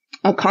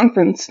a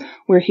conference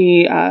where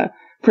he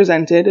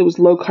presented. It was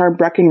Low Carb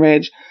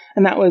Breckenridge,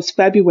 and that was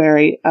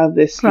February of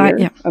this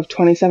year, of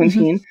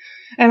 2017. Mm-hmm.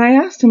 And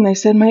I asked him, and I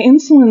said, my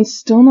insulin's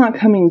still not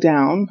coming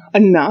down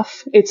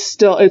enough. It's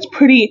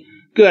pretty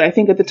good. I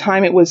think at the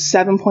time it was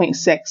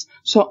 7.6,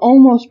 so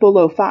almost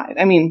below 5.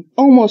 I mean,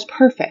 almost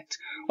perfect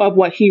of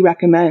what he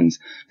recommends.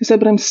 I said,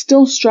 but I'm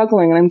still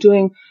struggling, and I'm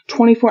doing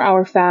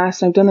 24-hour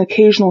fasts. I've done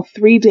occasional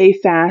 3-day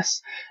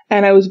fasts,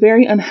 and I was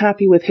very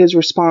unhappy with his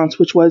response,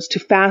 which was to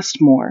fast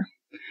more.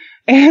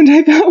 And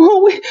I thought,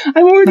 well, wait,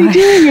 I'm already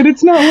doing it.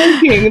 It's not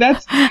working.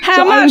 That's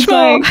how much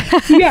more?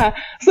 Yeah.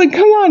 It's like,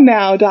 come on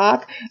now,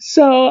 doc.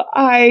 So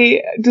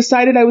I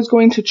decided I was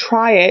going to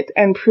try it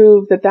and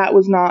prove that that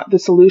was not the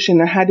solution.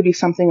 There had to be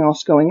something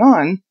else going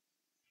on.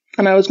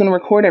 And I was going to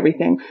record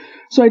everything.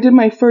 So I did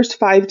my first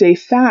 5-day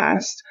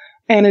fast.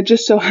 And it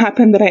just so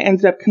happened that I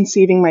ended up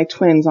conceiving my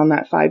twins on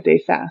that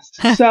 5-day fast.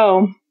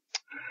 So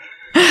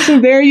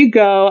there you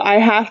go. I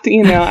have to,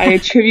 I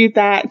attribute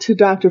that to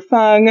Dr.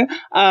 Fung.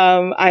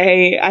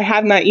 I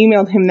have not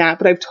emailed him that,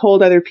 but I've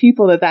told other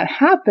people that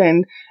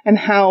happened and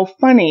how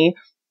funny.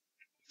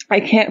 I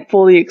can't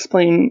fully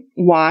explain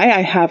why.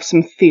 I have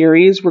some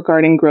theories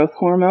regarding growth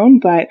hormone,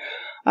 but,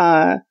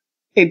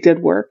 it did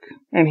work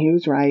and he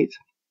was right.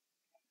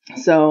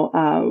 So,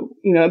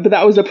 but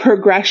that was a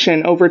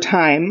progression over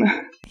time.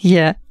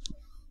 Yeah.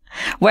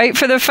 Wait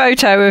for the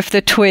photo of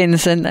the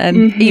twins and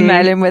mm-hmm.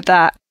 email him with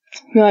that.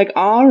 You're like,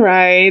 all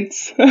right.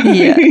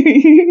 Yeah.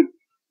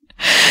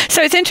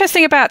 So it's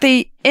interesting about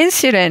the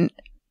insulin.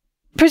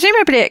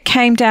 Presumably it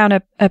came down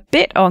a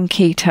bit on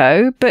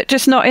keto, but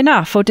just not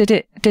enough, or did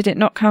it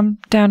not come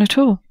down at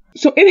all?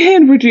 So it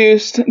had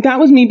reduced. That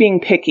was me being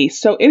picky.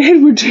 So it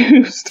had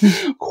reduced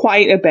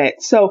quite a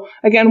bit. So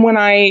again, when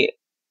I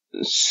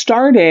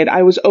started,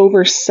 I was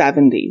over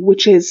 70,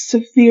 which is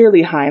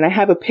severely high. And I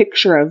have a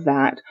picture of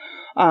that,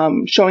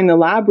 showing the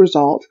lab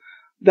result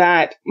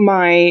that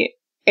my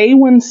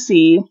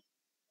A1C,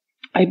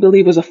 I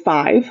believe, was a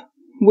 5,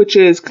 which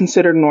is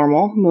considered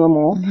normal,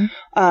 millimole.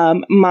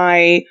 Mm-hmm.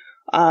 My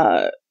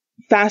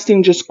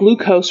fasting just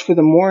glucose for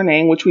the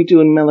morning, which we do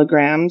in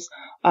milligrams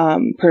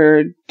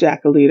per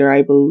deciliter,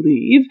 I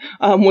believe,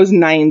 was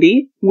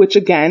 90, which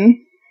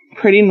again,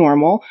 pretty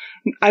normal.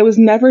 I was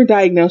never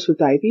diagnosed with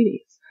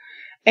diabetes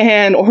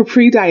or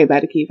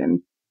pre-diabetic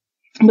even.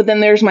 But then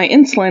there's my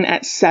insulin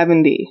at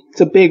 70.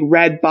 It's a big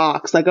red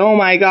box, like, oh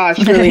my gosh,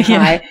 really yeah.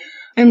 high.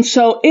 And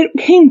so it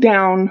came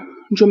down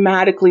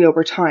dramatically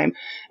over time. And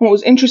what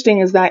was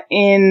interesting is that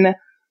in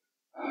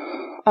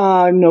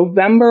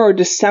November or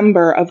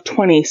December of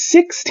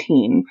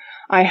 2016,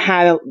 I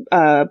had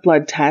a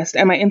blood test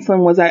and my insulin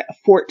was at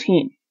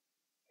 14.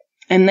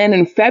 And then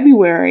in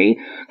February,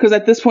 because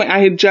at this point I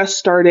had just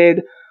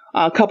started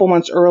a couple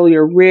months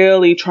earlier,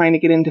 really trying to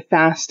get into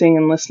fasting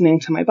and listening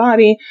to my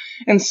body.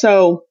 And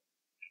so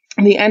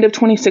at the end of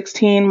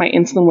 2016, my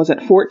insulin was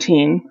at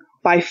 14.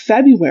 By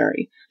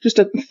February, just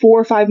 4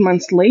 or 5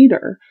 months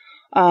later,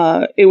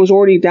 it was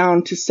already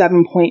down to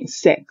 7.6.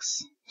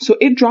 So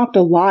it dropped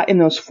a lot in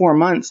those 4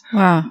 months.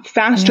 Wow.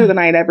 Faster than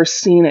I had ever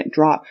seen it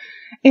drop.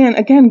 And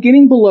again,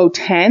 getting below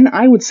 10,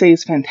 I would say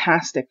is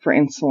fantastic for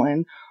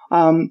insulin.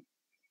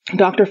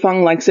 Dr.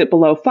 Fung likes it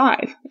below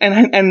 5.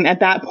 And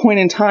at that point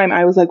in time,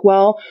 I was like,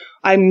 well,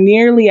 I'm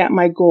nearly at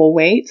my goal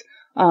weight.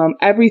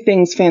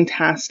 Everything's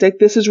fantastic.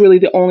 This is really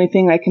the only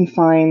thing I can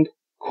find,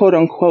 quote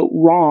unquote,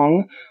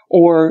 wrong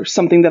or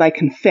something that I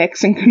can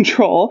fix and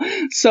control.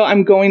 So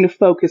I'm going to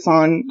focus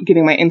on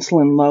getting my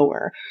insulin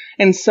lower.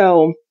 And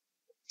so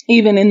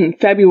even in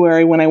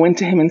February, when I went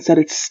to him and said,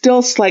 it's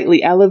still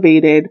slightly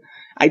elevated,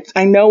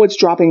 I know it's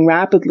dropping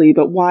rapidly,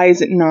 but why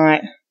is it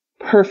not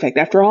perfect?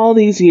 After all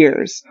these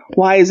years,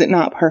 why is it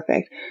not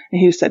perfect? And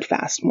he said,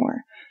 fast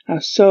more. I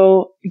was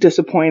so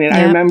disappointed. Yeah.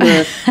 I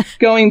remember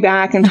going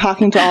back and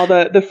talking to all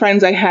the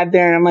friends I had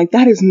there, and I'm like,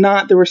 that is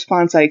not the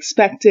response I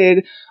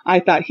expected. I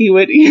thought he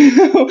would,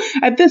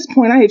 at this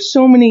point, I have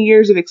so many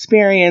years of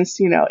experience,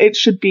 it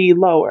should be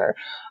lower.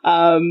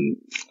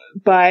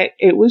 But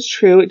it was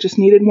true. It just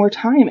needed more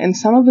time. And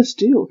some of us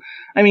do.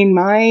 I mean,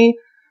 I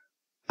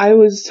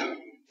was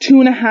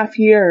 2.5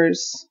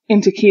 years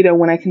into keto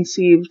when I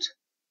conceived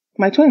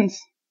my twins,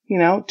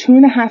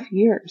 2.5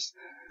 years.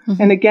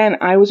 Mm-hmm. And again,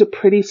 I was a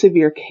pretty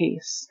severe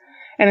case.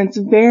 And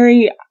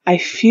I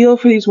feel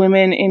for these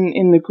women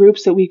in the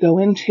groups that we go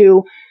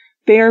into.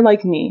 They are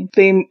like me.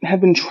 They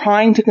have been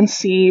trying to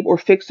conceive or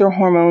fix their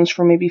hormones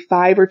for maybe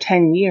 5 or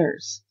 10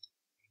 years.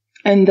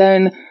 And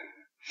then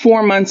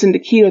 4 months into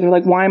keto, they're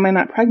like, why am I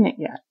not pregnant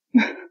yet?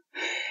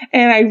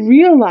 And I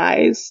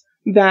realize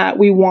that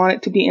we want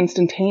it to be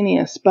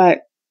instantaneous,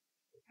 but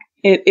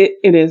it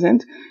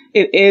isn't.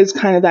 It is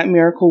kind of that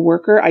miracle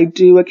worker. I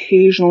do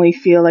occasionally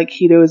feel like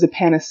keto is a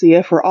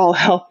panacea for all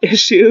health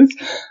issues.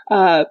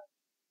 But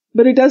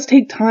it does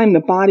take time. The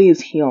body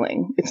is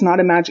healing. It's not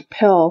a magic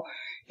pill.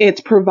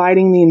 It's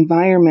providing the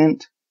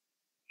environment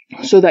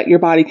so that your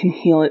body can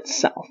heal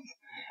itself.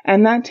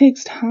 And that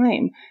takes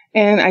time.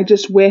 And I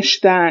just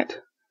wish that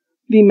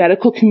the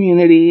medical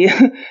community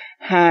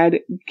had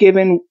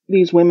given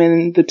these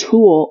women the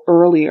tool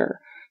earlier.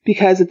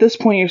 Because at this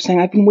point you're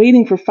saying, I've been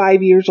waiting for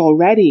 5 years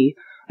already.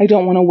 I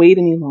don't want to wait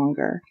any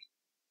longer.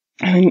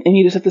 And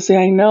you just have to say,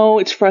 I know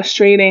it's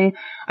frustrating.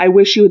 I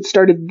wish you had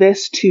started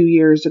this 2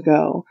 years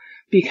ago,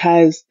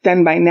 because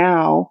then by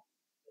now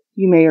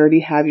you may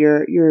already have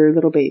your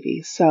little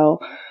baby. So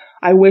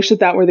I wish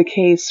that were the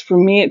case. For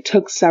me, it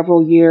took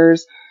several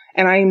years.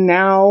 And I am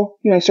now,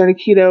 I started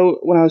keto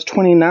when I was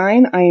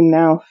 29. I am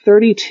now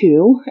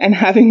 32 and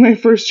having my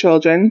first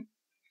children,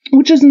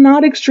 which is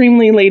not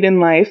extremely late in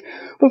life.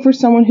 But for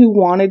someone who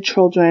wanted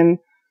children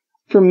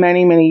for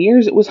many, many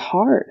years, it was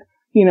hard.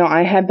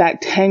 I had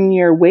that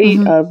 10-year wait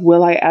mm-hmm. of,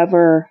 will I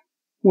ever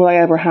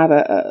have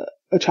a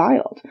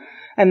child?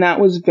 And that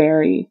was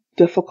very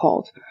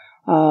difficult.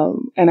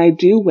 And I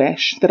do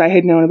wish that I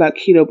had known about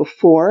keto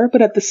before,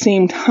 but at the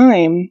same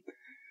time,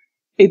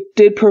 it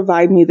did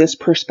provide me this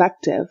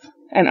perspective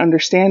and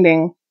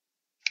understanding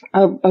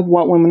of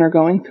what women are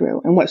going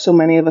through and what so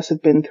many of us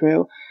have been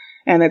through.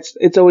 And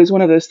it's always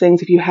one of those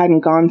things, if you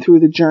hadn't gone through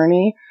the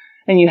journey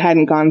and you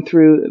hadn't gone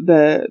through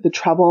the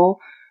trouble,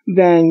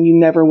 then you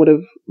never would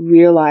have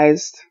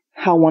realized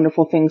how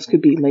wonderful things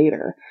could be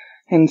later.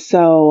 And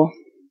so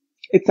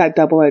it's that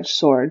double-edged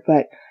sword,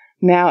 but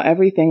now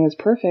everything is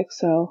perfect.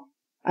 So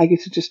I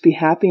get to just be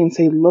happy and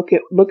say, look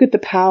at the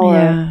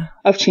power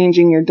of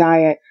changing your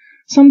diet.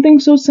 Something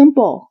so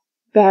simple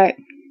that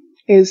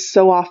is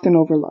so often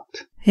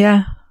overlooked.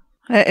 Yeah,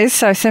 it is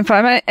so simple.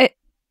 I mean,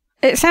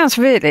 it sounds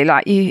really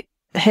like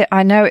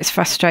I know it's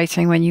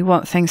frustrating when you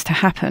want things to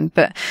happen,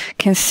 but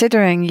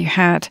considering you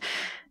had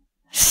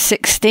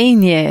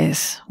 16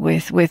 years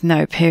with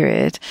no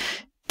period,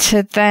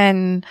 to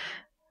then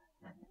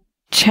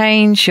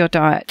change your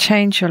diet,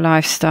 change your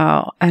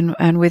lifestyle,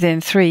 and within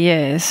 3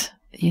 years,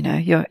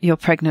 you're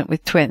pregnant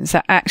with twins.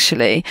 That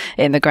actually,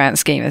 in the grand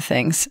scheme of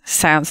things,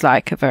 sounds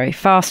like a very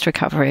fast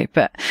recovery,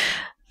 but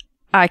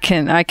I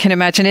can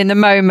imagine in the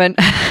moment.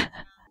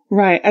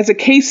 Right. As a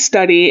case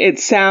study, it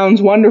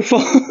sounds wonderful.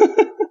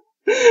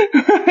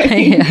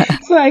 Right. Yeah.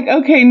 It's like,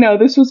 okay, no,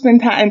 this was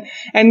fantastic.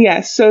 And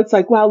yes, so it's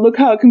like, wow, look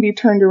how it can be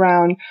turned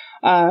around.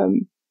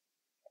 And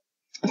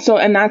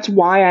that's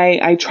why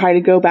I try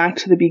to go back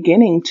to the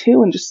beginning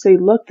too and just say,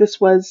 look,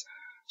 this was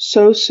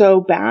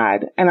so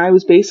bad. And I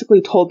was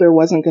basically told there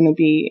wasn't going to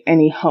be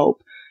any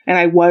hope. And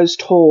I was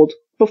told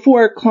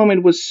before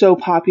Clomid was so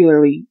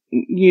popularly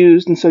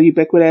used and so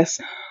ubiquitous,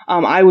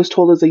 I was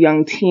told as a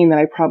young teen that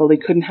I probably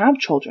couldn't have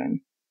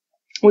children,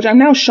 which I'm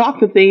now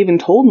shocked that they even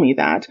told me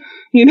that.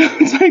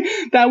 It's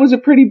like that was a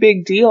pretty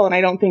big deal. And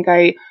I don't think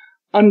I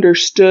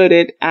understood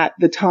it at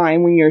the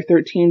time when you're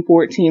 13,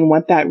 14,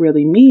 what that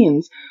really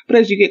means. But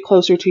as you get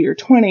closer to your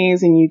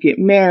 20s and you get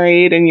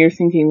married and you're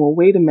thinking, well,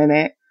 wait a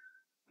minute,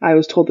 I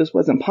was told this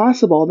wasn't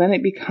possible, then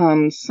it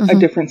becomes a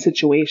different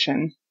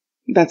situation.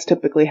 That's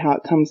typically how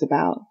it comes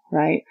about,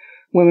 right?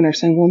 Women are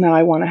saying, well, now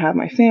I want to have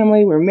my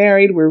family. We're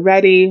married. We're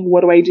ready.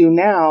 What do I do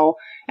now?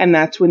 And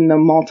that's when the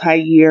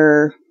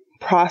multi-year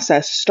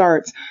process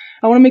starts.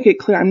 I want to make it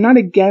clear, I'm not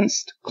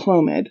against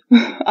Clomid,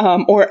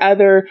 or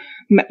other,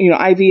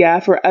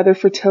 IVF or other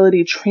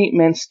fertility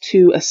treatments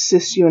to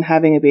assist you in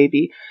having a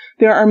baby.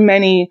 There are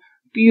many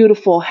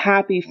beautiful,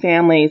 happy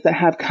families that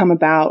have come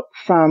about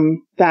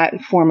from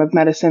that form of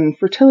medicine and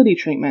fertility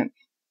treatment.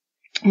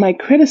 My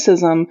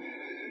criticism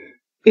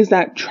is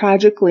that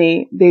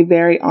tragically, they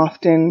very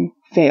often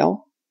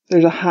fail.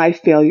 There's a high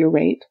failure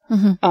rate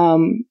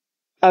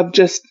of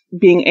just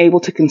being able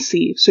to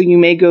conceive. So you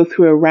may go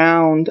through a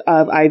round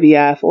of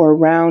IVF or a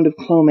round of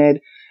Clomid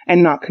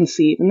and not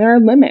conceive. And there are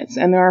limits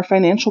and there are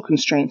financial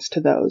constraints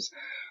to those.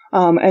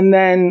 And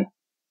then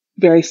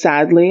very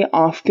sadly,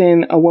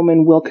 often a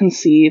woman will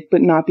conceive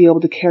but not be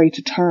able to carry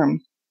to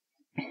term.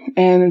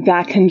 And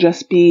that can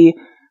just be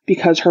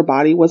because her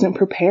body wasn't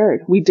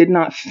prepared. We did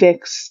not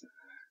fix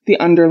the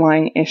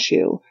underlying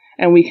issue.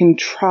 And we can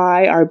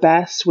try our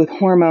best with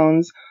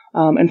hormones.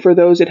 And for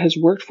those it has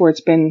worked for,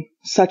 it's been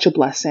such a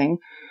blessing.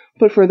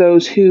 But for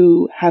those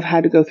who have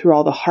had to go through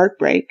all the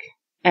heartbreak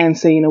and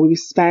say, we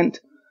spent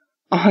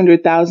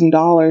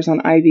 $100,000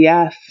 on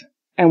IVF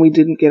and we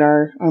didn't get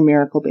our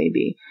miracle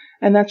baby.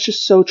 And that's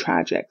just so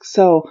tragic.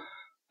 So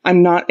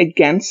I'm not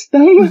against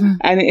them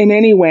and in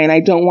any way. And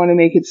I don't want to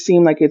make it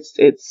seem like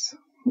it's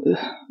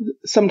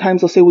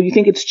sometimes they'll say, well, you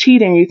think it's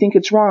cheating, you think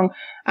it's wrong.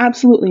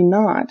 Absolutely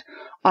not.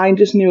 I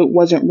just knew it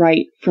wasn't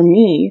right for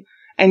me.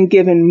 And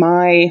given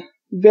my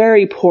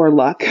very poor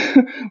luck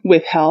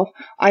with health,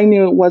 I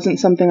knew it wasn't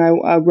something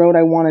a road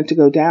I wanted to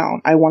go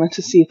down. I wanted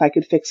to see if I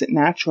could fix it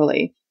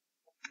naturally.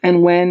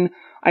 And when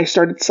I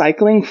started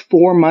cycling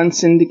 4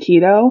 months into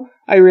keto,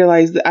 I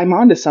realized that I'm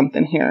onto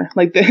something here.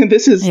 Like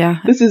this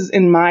is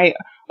in my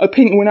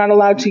opinion, we're not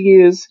allowed to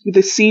use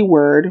the C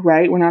word,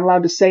 right? We're not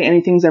allowed to say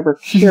anything's ever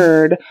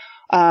cured.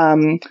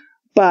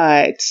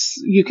 But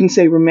you can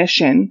say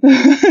remission.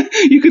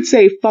 You could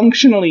say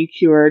functionally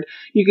cured.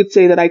 You could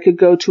say that I could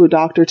go to a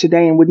doctor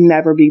today and would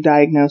never be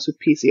diagnosed with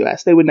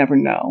PCOS. They would never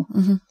know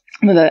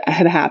that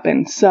had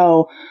happened.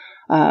 So,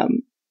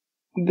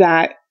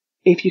 that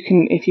if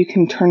you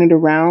can turn it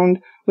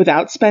around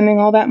without spending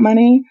all that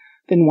money,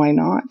 then why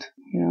not?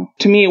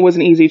 To me, it was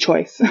an easy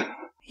choice.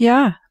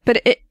 Yeah.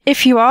 But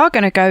if you are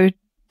going to go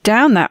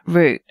down that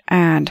route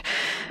and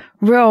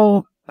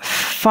real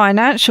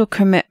financial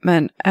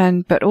commitment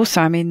but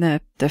also,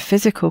 the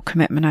physical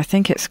commitment, I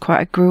think it's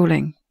quite a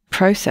grueling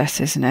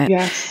process, isn't it?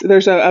 Yes.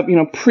 There's a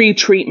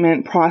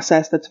pre-treatment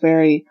process that's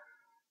very,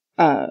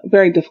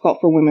 very difficult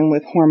for women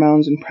with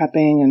hormones and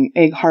prepping and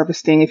egg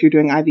harvesting if you're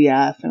doing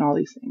IVF and all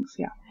these things.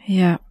 Yeah.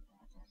 Yeah.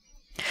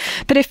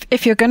 But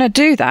if you're going to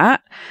do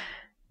that,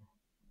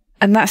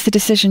 and that's the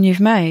decision you've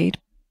made,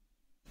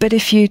 but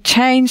if you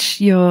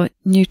change your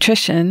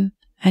nutrition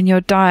and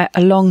your diet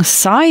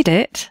alongside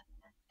it,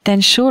 then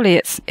surely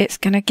it's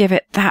going to give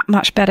it that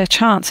much better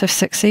chance of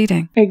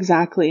succeeding.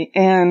 Exactly.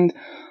 And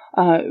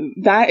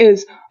that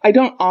is, I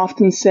don't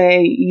often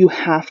say you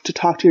have to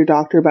talk to your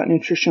doctor about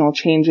nutritional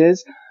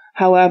changes.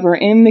 However,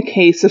 in the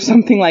case of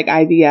something like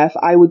IVF,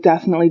 I would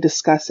definitely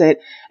discuss it.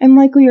 And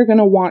likely you're going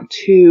to want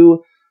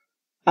to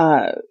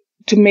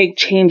make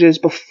changes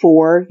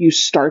before you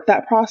start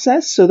that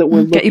process so that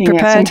we're looking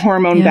at some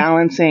hormone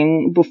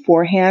balancing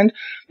beforehand.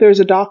 There's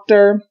a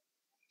doctor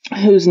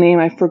whose name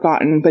I've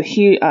forgotten, but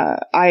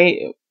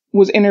I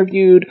was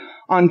interviewed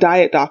on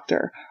Diet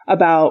Doctor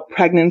about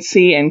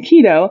pregnancy and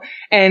keto,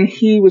 and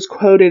he was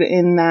quoted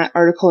in that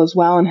article as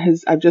well. And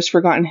I've just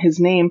forgotten his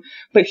name,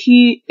 but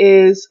he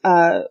is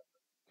a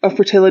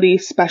fertility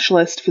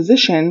specialist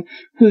physician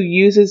who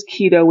uses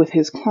keto with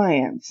his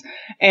clients.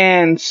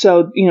 And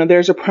so,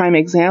 there's a prime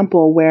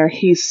example where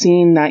he's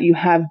seen that you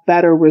have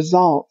better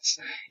results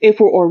if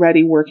we're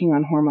already working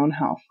on hormone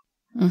health.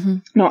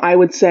 Now, I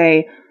would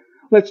say,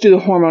 let's do the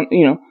hormone,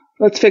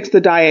 let's fix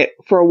the diet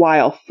for a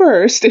while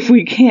first if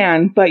we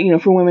can. But,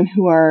 for women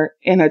who are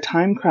in a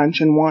time crunch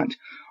and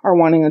are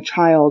wanting a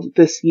child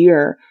this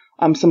year,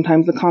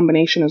 sometimes the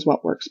combination is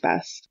what works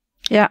best.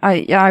 Yeah,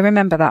 I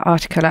remember that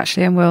article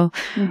actually, and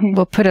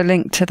we'll put a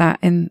link to that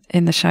in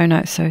the show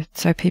notes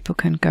so people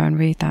can go and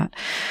read that.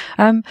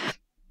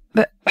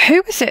 But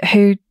who was it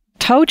who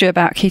told you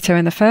about keto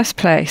in the first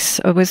place?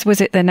 Or was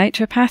it the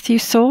naturopath you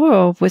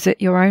saw, or was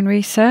it your own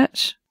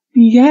research?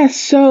 Yes.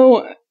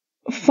 So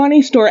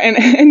funny story.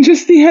 And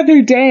just the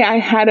other day I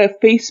had a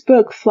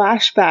Facebook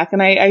flashback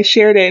and I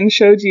shared it and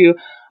showed you.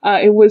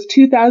 It was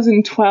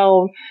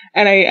 2012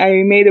 and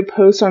I made a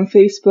post on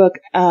Facebook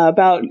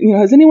about,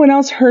 has anyone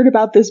else heard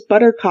about this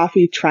butter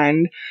coffee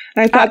trend?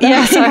 And I thought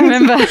yes, I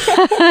remember.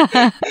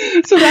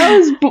 So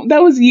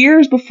that was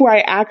years before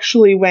I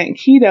actually went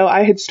keto.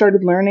 I had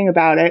started learning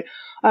about it.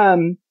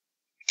 And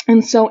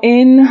so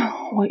in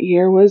what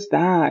year was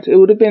that? It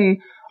would have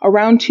been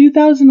around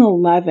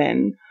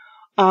 2011.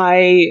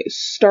 I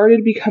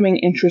started becoming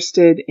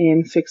interested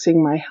in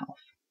fixing my health.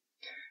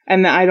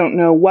 And I don't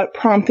know what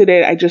prompted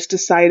it. I just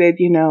decided,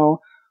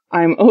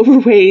 I'm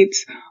overweight.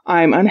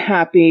 I'm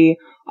unhappy.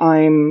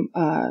 I'm,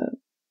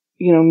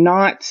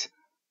 not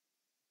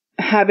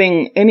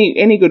having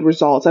any good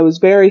results. I was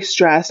very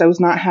stressed. I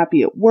was not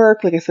happy at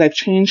work. Like I said, I've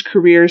changed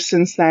careers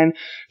since then.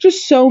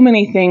 Just so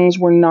many things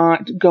were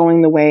not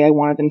going the way I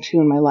wanted them to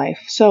in my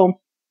life. So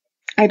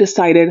I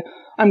decided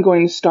I'm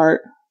going to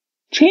start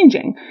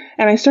changing.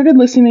 And I started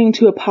listening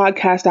to a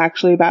podcast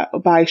actually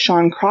by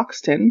Sean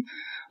Croxton.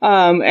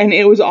 And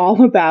it was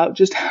all about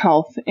just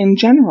health in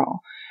general.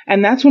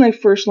 And that's when I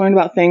first learned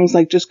about things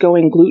like just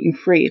going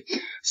gluten-free.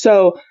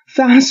 So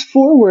fast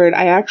forward,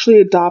 I actually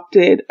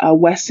adopted a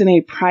Weston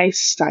A. Price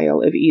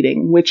style of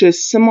eating, which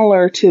is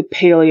similar to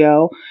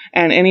paleo.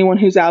 And anyone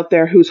who's out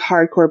there who's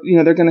hardcore,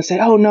 they're going to say,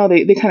 oh no,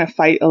 they kind of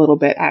fight a little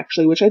bit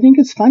actually, which I think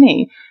is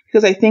funny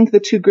because I think the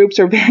two groups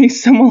are very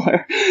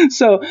similar.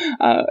 So,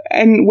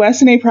 and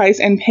Weston A. Price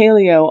and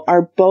paleo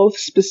are both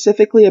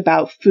specifically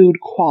about food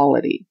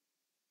quality.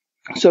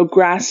 So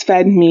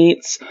grass-fed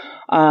meats,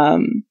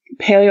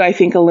 Paleo, I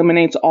think,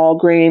 eliminates all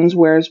grains,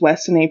 whereas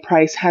Weston A.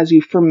 Price has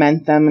you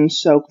ferment them and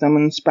soak them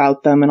and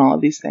sprout them and all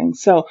of these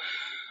things. So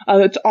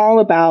it's all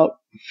about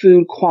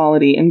food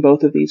quality in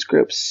both of these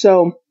groups.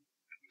 So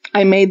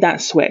I made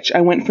that switch.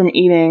 I went from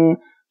eating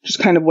just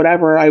kind of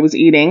whatever I was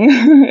eating,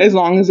 as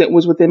long as it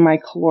was within my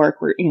caloric,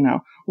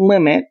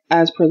 limit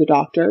as per the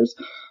doctors,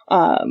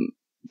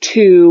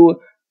 to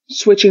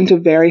switching to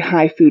very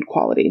high food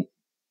quality.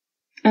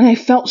 And I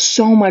felt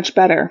so much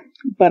better,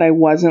 but I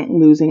wasn't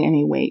losing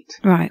any weight.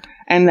 Right.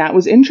 And that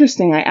was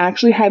interesting. I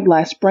actually had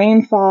less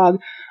brain fog.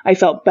 I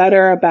felt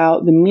better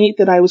about the meat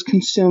that I was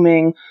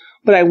consuming,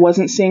 but I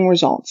wasn't seeing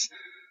results.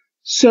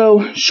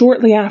 So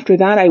shortly after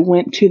that, I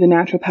went to the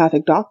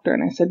naturopathic doctor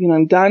and I said,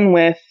 I'm done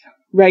with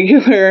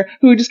who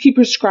would just keep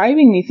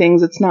prescribing me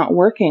things that's not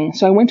working.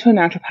 So I went to a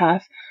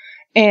naturopath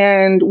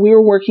and we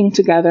were working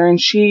together and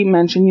she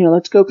mentioned,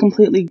 let's go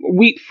completely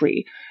wheat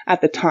free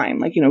at the time.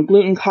 Like,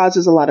 gluten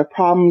causes a lot of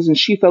problems and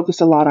she focused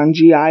a lot on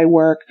GI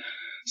work.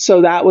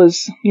 So that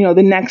was,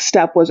 the next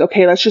step was,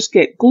 okay, let's just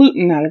get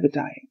gluten out of the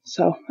diet.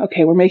 So,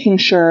 okay, we're making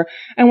sure.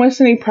 And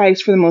Weston A.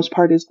 Price for the most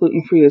part is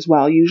gluten free as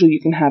well. Usually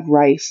you can have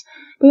rice,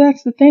 but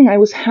that's the thing. I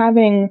was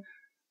following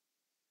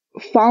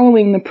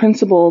the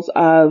principles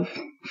of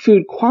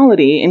food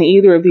quality in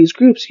either of these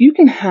groups. You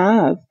can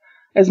have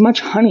as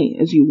much honey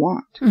as you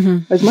want,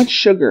 as much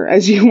sugar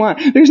as you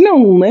want. There's no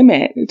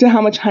limit to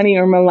how much honey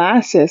or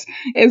molasses.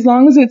 As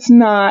long as it's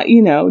not,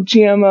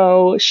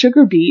 GMO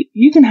sugar beet,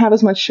 you can have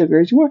as much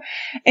sugar as you want.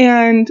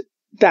 And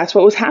that's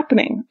what was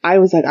happening. I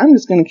was like, I'm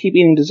just going to keep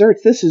eating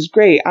desserts. This is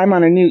great. I'm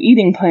on a new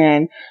eating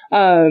plan.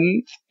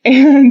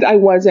 And I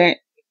wasn't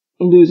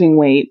losing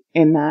weight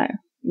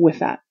with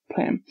that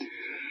plan.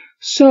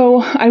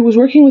 So I was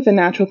working with a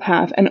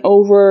naturopath, and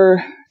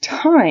over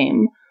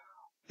time,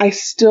 I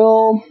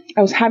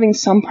was having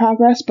some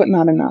progress, but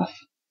not enough.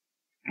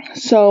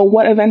 So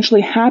what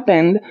eventually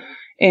happened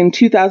in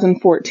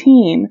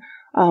 2014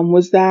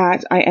 was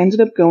that I ended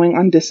up going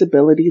on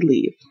disability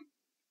leave.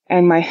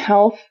 And my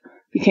health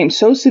became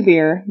so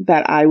severe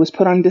that I was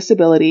put on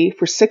disability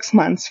for 6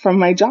 months from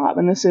my job.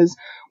 And this is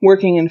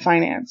working in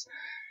finance.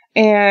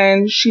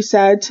 And she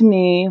said to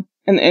me,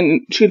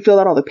 and she had filled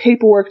out all the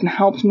paperwork and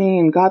helped me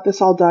and got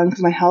this all done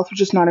because my health was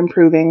just not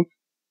improving.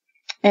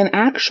 And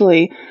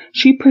actually,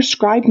 she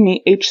prescribed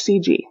me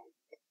HCG.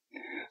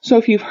 So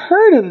if you've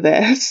heard of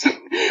this,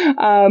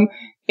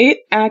 it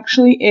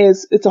actually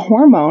it's a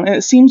hormone and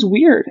it seems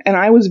weird. And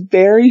I was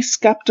very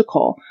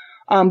skeptical.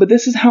 But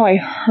this is how I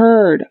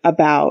heard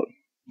about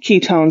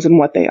ketones and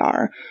what they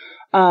are.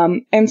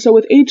 And so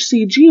with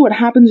HCG, what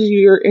happens is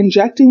you're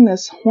injecting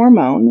this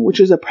hormone, which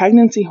is a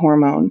pregnancy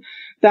hormone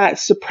that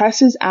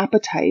suppresses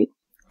appetite.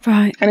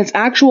 Right. And its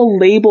actual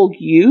labeled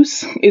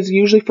use is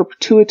usually for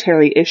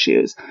pituitary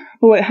issues.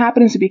 But what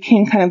happened is it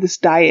became kind of this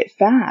diet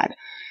fad.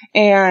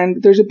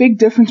 And there's a big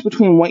difference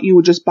between what you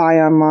would just buy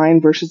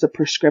online versus a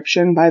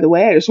prescription, by the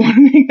way. I just want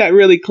to make that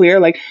really clear.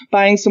 Like,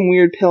 buying some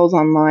weird pills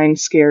online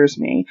scares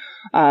me.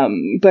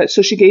 But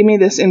so she gave me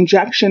this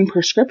injection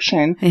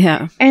prescription.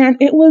 Yeah. And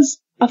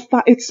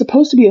it's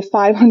supposed to be a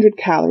 500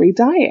 calorie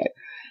diet.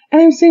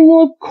 And I'm saying,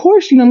 well, of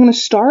course, I'm going to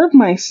starve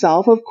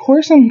myself. Of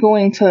course, I'm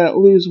going to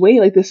lose weight.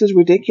 Like, this is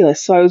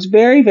ridiculous. So I was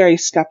very, very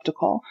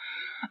skeptical.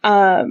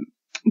 But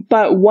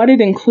what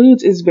it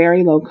includes is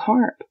very low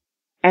carb.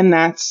 And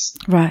that's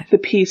right. The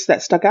piece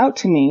that stuck out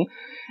to me.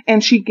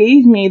 And she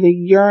gave me the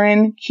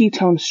urine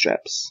ketone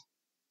strips.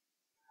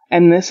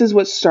 And this is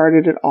what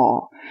started it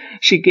all.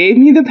 She gave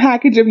me the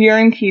package of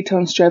urine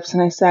ketone strips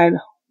and I said,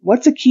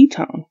 what's a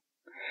ketone?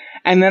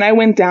 And then I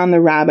went down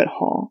the rabbit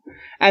hole.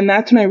 And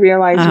that's when I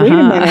realized, wait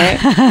a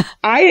minute,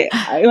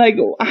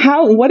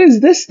 what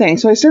is this thing?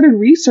 So I started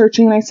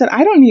researching and I said,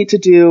 I don't need to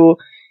do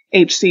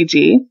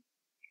HCG.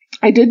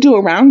 I did do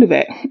a round of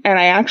it and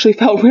I actually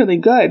felt really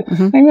good.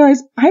 I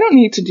realized I don't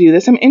need to do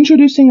this. I'm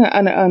introducing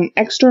an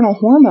external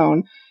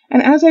hormone.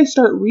 And as I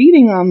start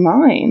reading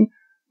online,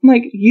 I'm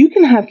like, you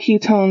can have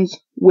ketones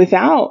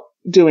without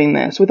doing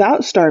this,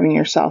 without starving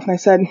yourself. And I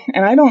said,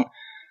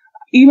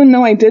 even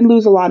though I did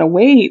lose a lot of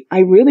weight, I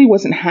really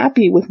wasn't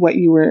happy with what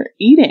you were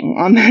eating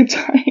on that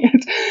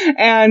diet.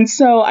 And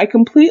so I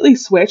completely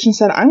switched and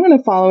said, I'm going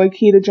to follow a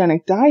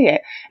ketogenic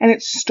diet. And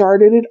it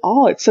started it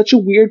all. It's such a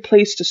weird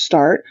place to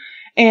start.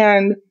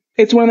 And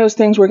it's one of those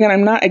things where, again,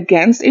 I'm not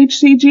against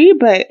HCG,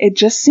 but it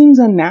just seems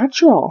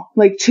unnatural,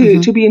 like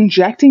to be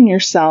injecting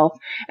yourself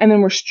and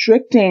then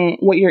restricting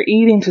what you're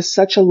eating to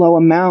such a low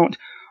amount,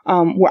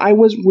 where I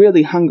was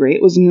really hungry.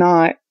 It was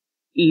not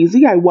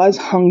easy. I was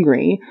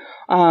hungry.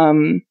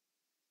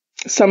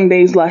 Some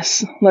days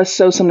less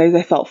so. Some days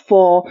I felt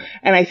full.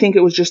 And I think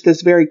it was just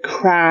this very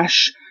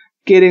crash,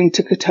 get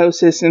into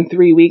ketosis in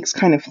 3 weeks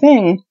kind of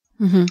thing.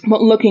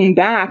 But looking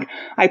back,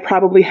 I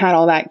probably had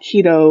all that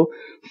keto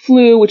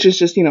flu, which is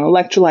just,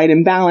 electrolyte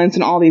imbalance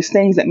and all these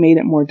things that made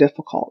it more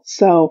difficult.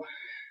 So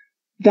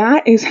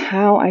that is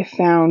how I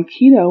found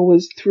keto,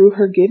 was through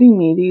her giving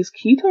me these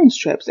ketone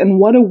strips. And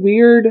what a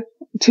weird,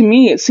 to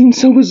me, it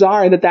seems so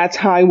bizarre that that's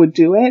how I would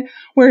do it.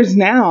 Whereas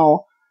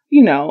now,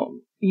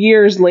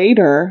 years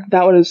later,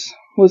 that was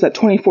was that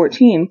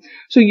 2014.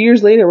 So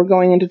years later, we're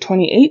going into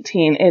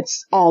 2018.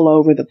 It's all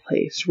over the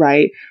place,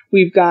 right?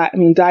 We've got,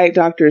 Diet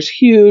Doctor is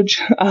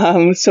huge.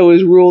 So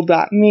is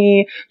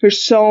Rule.me.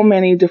 There's so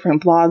many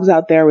different blogs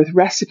out there with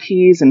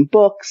recipes and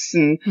books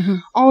and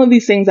all of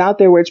these things out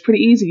there where it's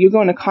pretty easy. You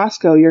go into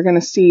Costco, you're going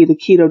to see the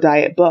keto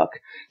diet book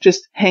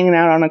just hanging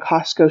out on a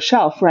Costco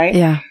shelf, right?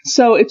 Yeah.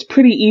 So it's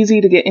pretty easy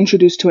to get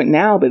introduced to it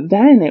now, but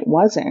then it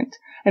wasn't.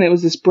 And it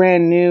was this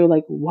brand new,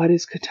 like, what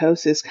is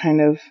ketosis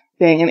kind of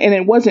thing. And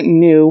it wasn't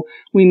new.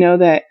 We know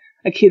that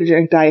a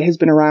ketogenic diet has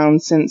been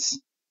around since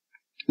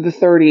the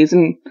 30s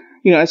and,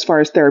 as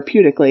far as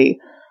therapeutically.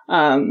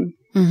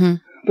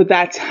 But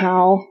that's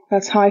how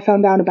I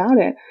found out about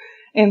it.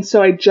 And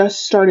so I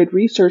just started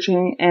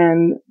researching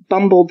and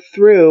bumbled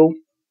through,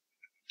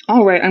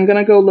 all right, I'm going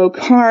to go low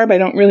carb. I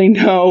don't really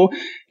know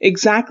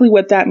exactly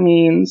what that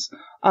means.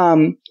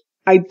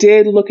 I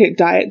did look at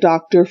Diet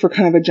Doctor for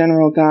kind of a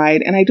general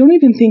guide, and I don't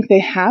even think they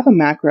have a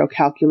macro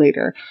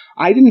calculator.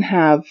 I didn't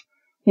have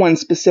one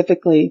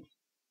specifically.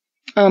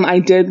 I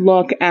did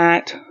look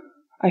at,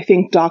 I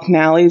think, Doc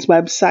Nally's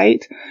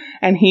website,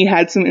 and he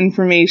had some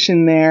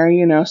information there,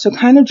 so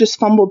kind of just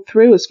fumbled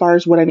through as far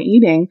as what I'm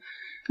eating.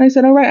 And I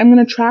said, all right, I'm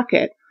going to track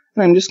it,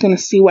 and I'm just going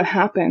to see what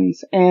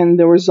happens. And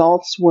the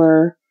results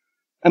were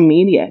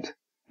immediate,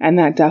 and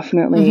that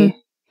definitely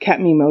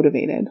kept me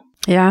motivated.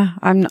 Yeah,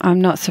 I'm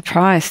not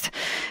surprised.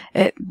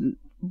 It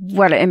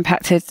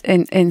impacted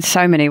in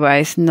so many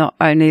ways, not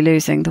only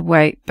losing the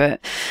weight,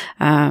 but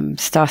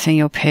starting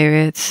your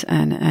periods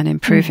and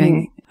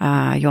improving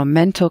your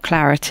mental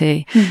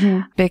clarity.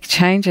 Big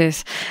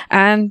changes.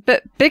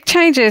 But big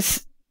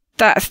changes,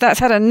 that's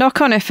had a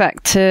knock-on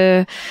effect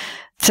to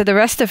the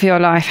rest of your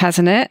life,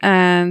 hasn't it?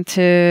 And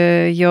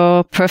to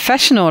your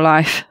professional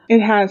life. It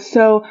has.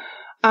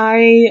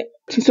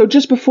 So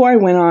just before I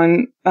went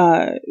on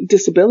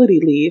disability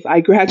leave,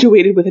 I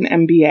graduated with an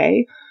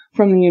MBA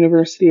from the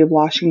University of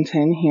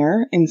Washington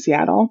here in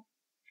Seattle.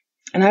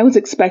 And I was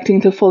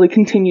expecting to fully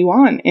continue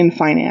on in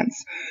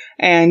finance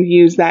and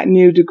use that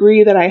new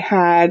degree that I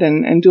had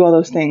and do all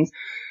those things.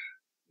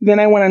 Then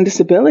I went on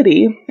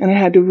disability, and I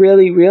had to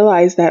really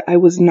realize that I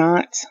was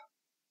not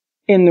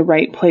in the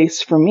right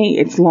place for me.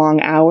 It's long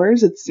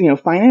hours. It's,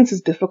 finance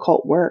is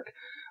difficult work.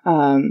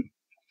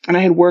 And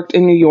I had worked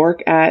in New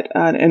York at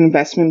an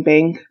investment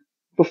bank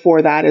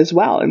before that as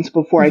well. And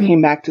so before I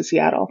came back to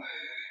Seattle.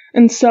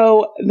 And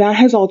so that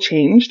has all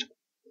changed.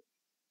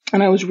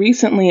 And I was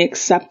recently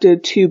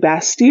accepted to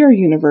Bastyr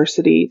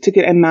University to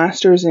get a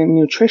master's in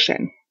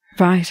nutrition.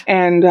 Right.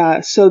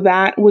 And so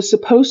that was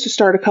supposed to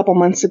start a couple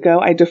months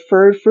ago. I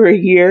deferred for a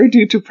year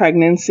due to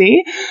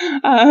pregnancy.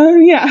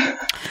 Yeah.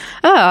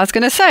 Oh, I was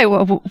going to say,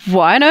 well,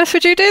 why on earth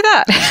would you do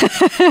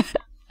that?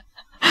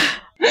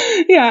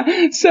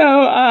 Yeah. So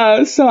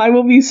I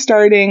will be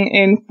starting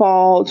in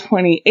fall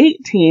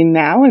 2018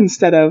 now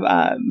instead of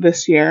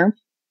this year.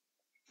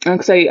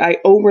 Because I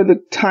over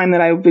the time that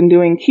I've been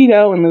doing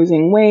keto and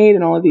losing weight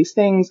and all of these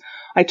things,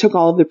 I took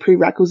all of the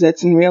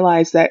prerequisites and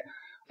realized that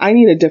I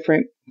need a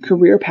different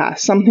career path,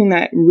 something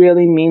that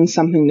really means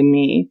something to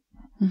me.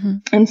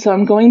 And so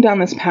I'm going down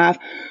this path.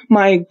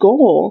 My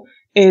goal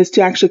is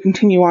to actually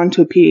continue on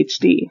to a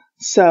PhD.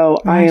 So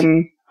I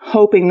am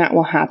hoping that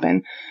will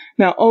happen.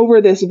 Now,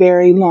 over this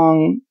very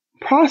long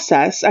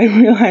process, I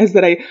realized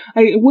that I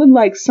would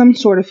like some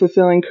sort of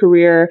fulfilling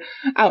career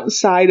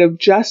outside of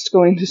just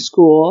going to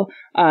school,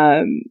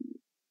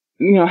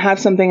 have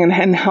something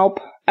and help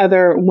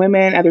other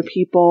women, other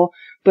people.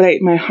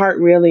 But my heart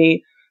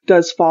really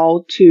does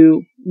fall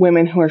to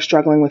women who are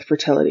struggling with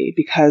fertility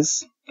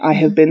because I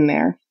have been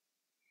there.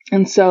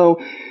 And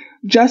so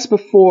just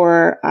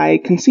before I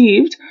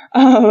conceived,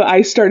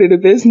 I started a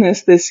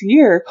business this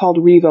year called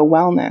Revo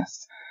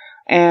Wellness.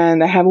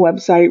 And I have a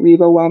website,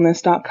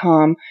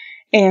 revowellness.com.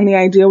 And the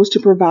idea was to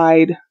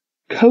provide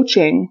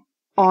coaching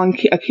on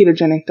a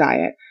ketogenic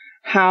diet,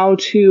 how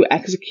to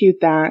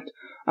execute that.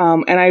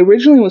 And I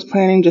originally was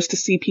planning just to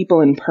see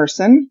people in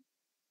person,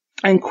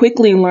 and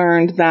quickly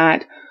learned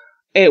that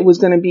it was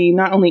going to be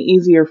not only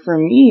easier for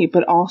me,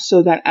 but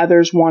also that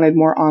others wanted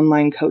more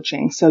online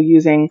coaching. So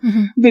using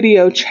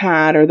video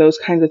chat or those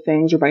kinds of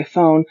things, or by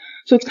phone.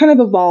 So it's kind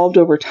of evolved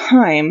over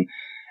time.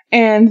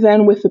 And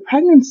then with the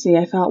pregnancy,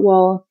 I thought,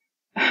 well,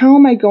 how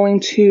am I going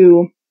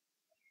to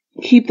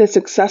keep this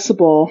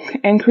accessible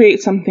and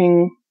create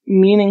something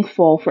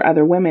meaningful for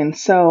other women?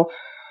 So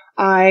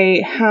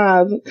I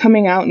have,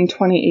 coming out in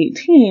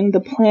 2018, the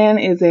plan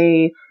is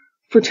a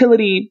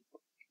fertility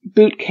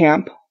boot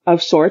camp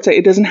of sorts.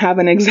 It doesn't have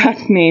an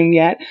exact name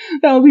yet.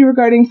 That will be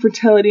regarding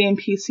fertility and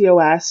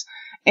PCOS.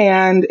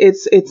 And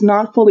it's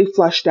not fully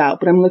flushed out,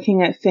 but I'm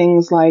looking at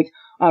things like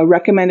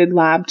recommended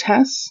lab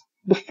tests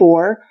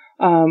before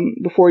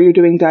you're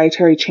doing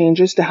dietary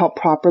changes to help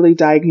properly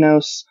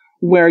diagnose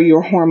where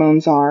your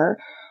hormones are,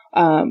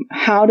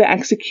 how to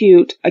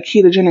execute a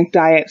ketogenic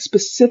diet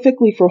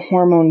specifically for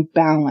hormone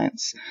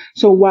balance.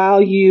 So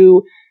while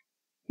you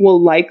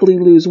will likely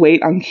lose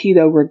weight on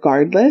keto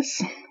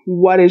regardless,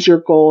 what is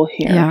your goal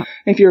here? Yeah.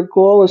 If your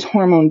goal is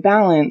hormone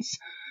balance,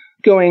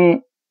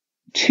 going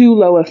too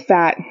low of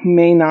fat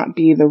may not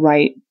be the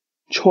right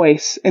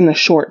choice in the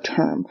short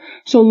term.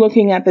 So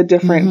looking at the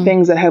different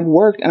things that have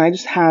worked, and I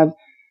just have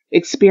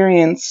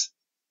experience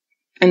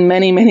and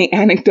many, many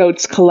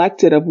anecdotes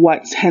collected of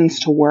what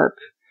tends to work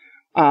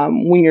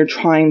when you're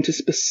trying to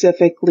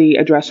specifically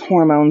address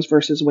hormones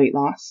versus weight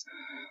loss.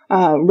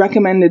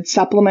 Recommended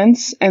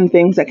supplements and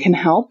things that can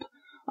help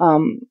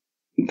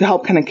to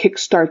help kind of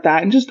kickstart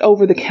that, and just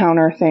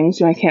over-the-counter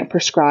things. I can't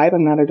prescribe.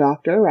 I'm not a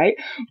doctor, right?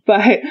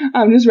 But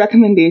just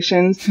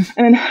recommendations.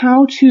 And then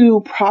how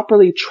to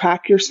properly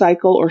track your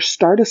cycle or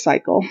start a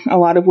cycle. A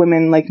lot of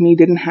women like me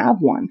didn't have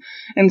one.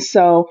 And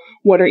so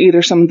what are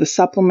either some of the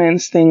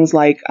supplements, things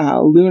like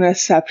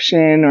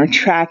lunaception or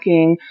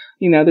tracking?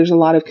 There's a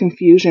lot of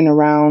confusion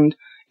around,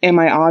 am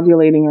I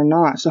ovulating or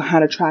not? So how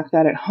to track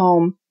that at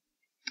home.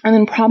 And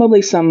then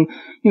probably some,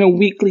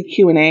 weekly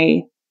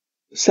Q&A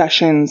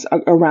sessions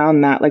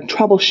around that, like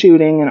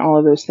troubleshooting and all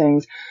of those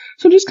things.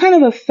 So just kind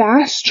of a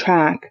fast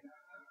track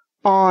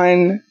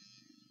on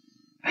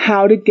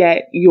how to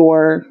get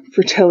your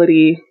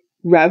fertility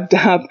revved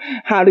up,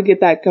 how to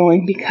get that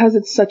going, because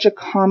it's such a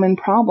common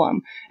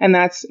problem. And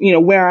that's,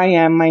 where I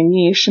am, my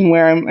niche, and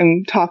where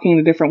I'm talking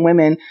to different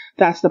women,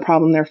 that's the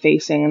problem they're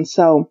facing. And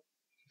so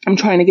I'm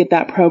trying to get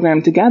that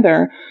program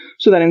together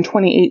so that in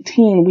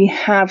 2018, we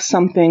have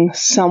something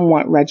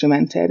somewhat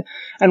regimented.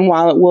 And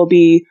while it will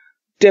be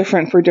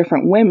different for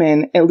different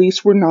women, at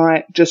least we're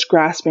not just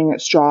grasping at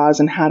straws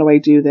and how do I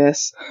do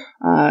this?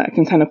 I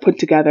can kind of put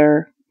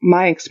together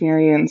my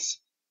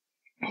experience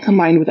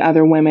combined with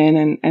other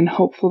women and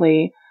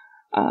hopefully,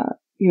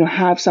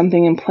 have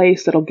something in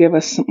place that'll give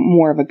us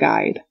more of a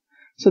guide.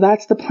 So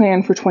that's the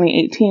plan for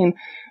 2018.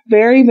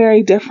 Very,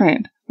 very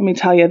different, let me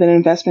tell you, than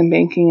investment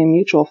banking and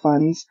mutual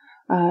funds.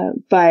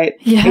 But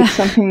it's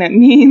something that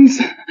means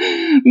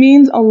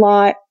a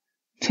lot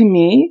to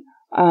me.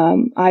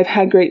 I've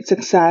had great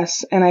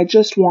success, and I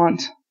just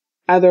want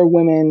other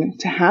women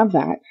to have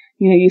that.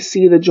 You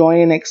see the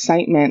joy and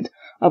excitement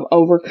of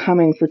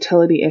overcoming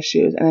fertility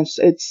issues. And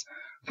it's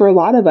for a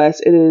lot of us,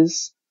 it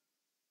is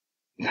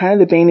kind of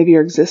the bane of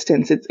your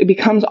existence. It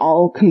becomes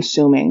all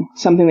consuming,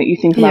 something that you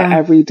think about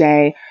every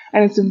day,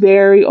 and it's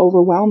very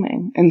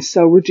overwhelming. And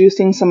so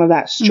reducing some of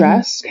that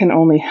stress can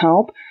only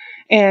help.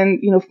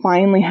 And,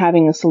 finally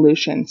having a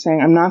solution,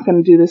 saying, I'm not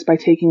going to do this by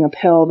taking a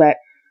pill that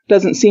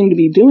doesn't seem to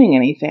be doing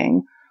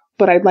anything,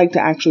 but I'd like to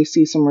actually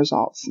see some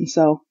results. And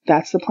so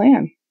that's the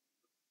plan.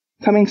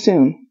 Coming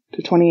soon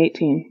to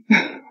 2018.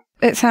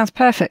 It sounds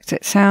perfect.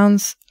 It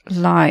sounds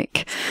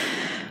like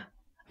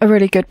a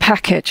really good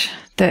package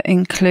that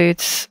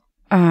includes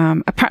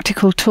a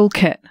practical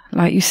toolkit,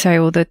 like you say,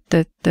 all the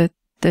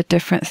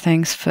different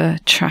things for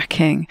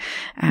tracking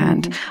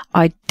and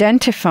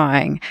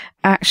identifying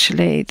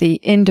actually the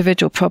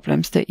individual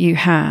problems that you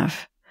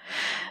have.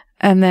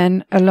 And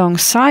then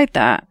alongside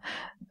that,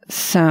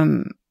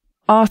 some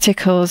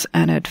articles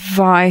and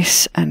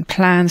advice and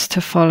plans to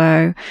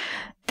follow.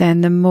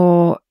 Then the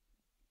more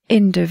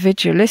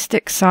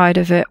individualistic side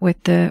of it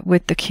with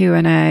the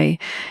Q&A,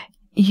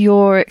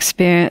 your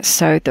experience.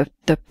 So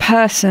the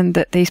person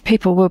that these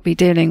people will be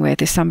dealing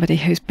with is somebody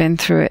who's been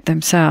through it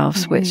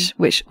themselves,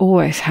 which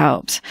always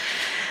helps.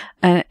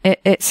 And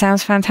it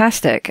sounds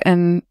fantastic.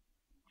 And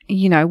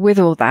with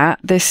all that,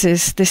 this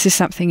is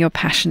something you're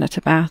passionate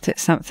about.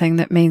 It's something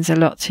that means a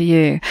lot to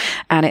you,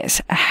 and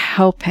it's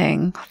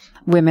helping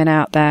women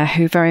out there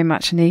who very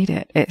much need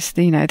it. It's,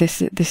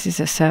 this is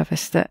a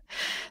service that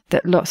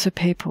lots of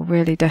people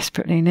really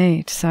desperately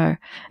need. So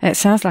it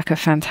sounds like a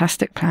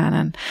fantastic plan,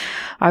 and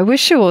I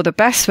wish you all the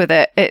best with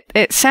it.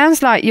 It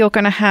sounds like you're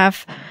going to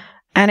have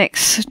an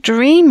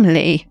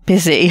extremely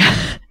busy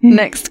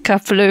next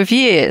couple of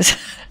years.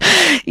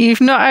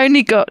 You've not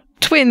only got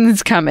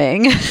twins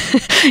coming,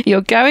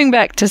 you're going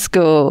back to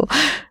school,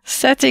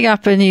 setting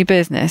up a new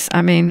business.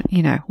 I mean,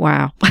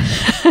 wow.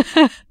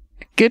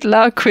 Good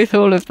luck with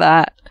all of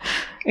that.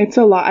 It's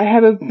a lot. I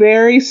have a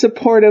very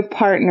supportive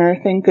partner,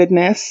 thank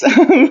goodness,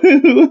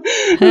 who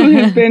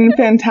has been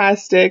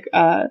fantastic,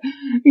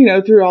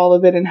 through all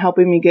of it and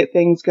helping me get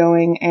things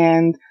going.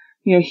 And,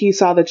 he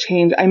saw the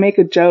change. I make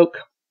a joke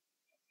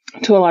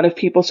to a lot of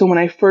people. So when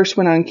I first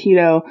went on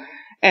keto,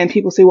 and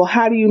people say, well,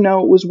 how do you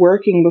know it was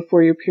working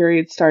before your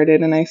period started?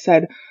 And I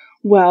said,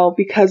 well,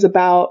 because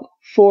about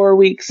 4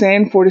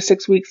 to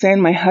 6 weeks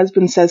in, my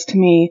husband says to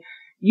me,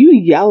 you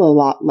yell a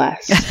lot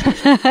less.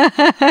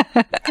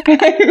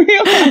 I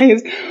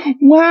realized,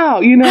 wow,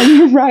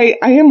 you're right.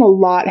 I am a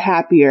lot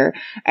happier.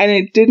 And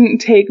it didn't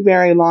take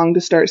very long to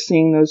start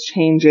seeing those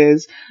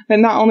changes.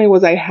 And not only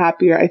was I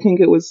happier, I think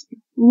it was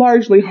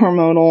largely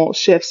hormonal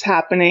shifts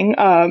happening.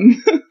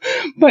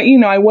 But,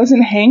 I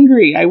wasn't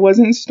hangry. I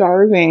wasn't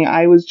starving.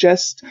 I was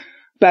just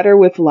better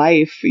with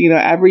life.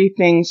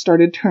 Everything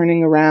started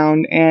turning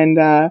around. And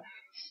I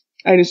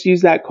just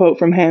use that quote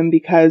from him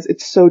because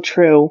it's so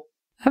true.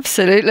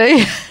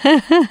 Absolutely.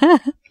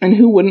 And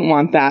who wouldn't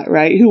want that,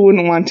 right? Who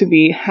wouldn't want to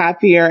be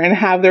happier and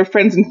have their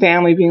friends and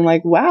family being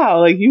like, wow,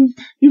 like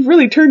you've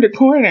really turned a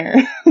corner.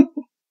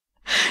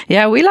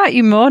 Yeah, we like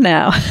you more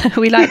now.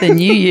 We like the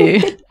new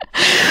you.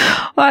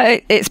 Well,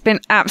 it's been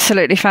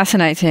absolutely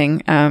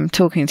fascinating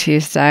talking to you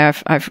today.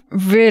 I've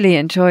really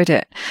enjoyed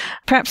it.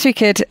 Perhaps we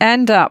could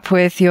end up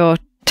with your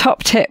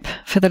top tip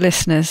for the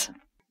listeners.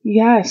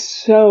 Yes.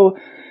 So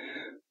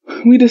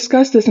we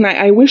discussed this, and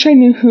I wish I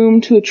knew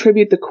whom to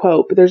attribute the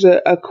quote, but there's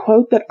a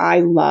quote that I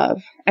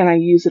love, and I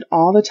use it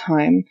all the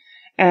time.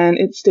 And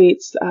it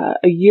states,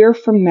 a year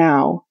from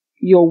now,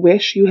 you'll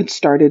wish you had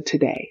started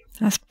today.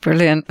 That's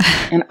brilliant.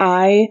 And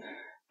I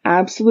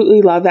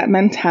absolutely love that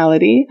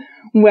mentality,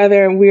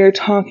 whether we're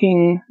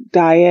talking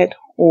diet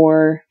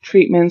or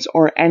treatments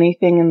or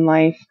anything in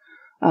life.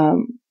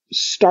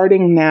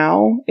 Starting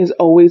now is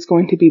always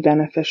going to be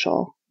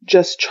beneficial.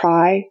 Just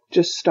try,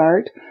 just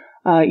start.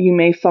 You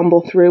may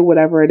fumble through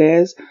whatever it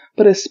is,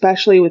 but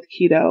especially with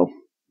keto,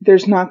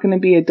 there's not going to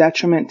be a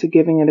detriment to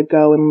giving it a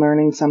go and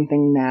learning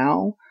something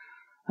now.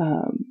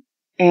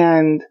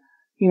 And,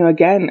 you know,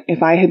 again,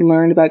 if I had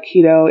learned about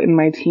keto in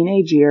my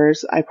teenage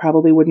years, I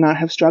probably would not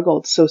have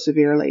struggled so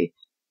severely.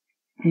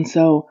 And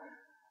so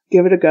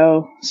give it a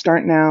go.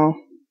 Start now.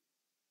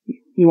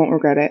 You won't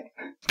regret it.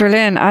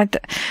 Brilliant.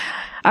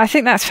 I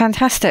think that's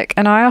fantastic.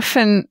 And I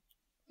often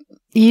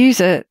use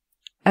a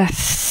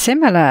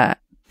similar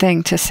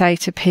thing to say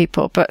to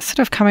people, but sort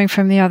of coming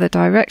from the other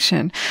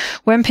direction.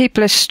 When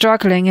people are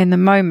struggling in the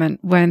moment,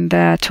 when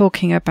they're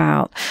talking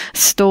about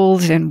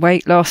stalls in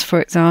weight loss,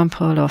 for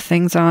example, or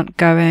things aren't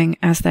going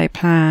as they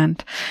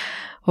planned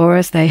or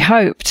as they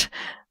hoped,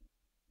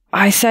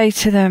 I say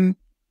to them,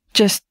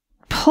 just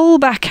pull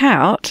back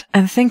out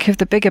and think of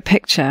the bigger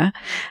picture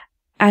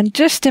and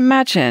just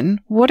imagine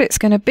what it's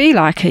going to be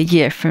like a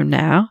year from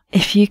now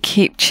if you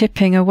keep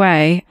chipping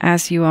away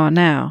as you are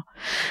now.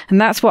 And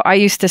that's what I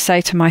used to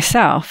say to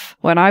myself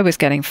when I was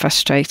getting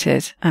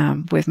frustrated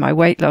with my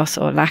weight loss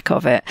or lack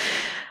of it.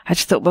 I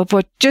just thought, well,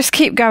 just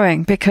keep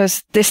going,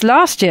 because this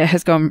last year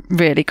has gone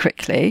really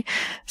quickly.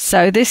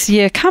 So this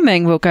year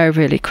coming will go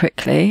really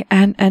quickly,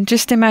 and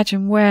just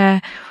imagine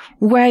where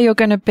you're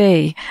going to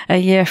be a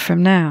year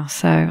from now.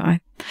 So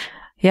I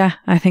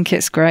think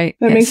it's great.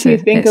 That makes me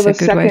think of a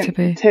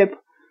second tip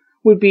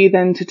would be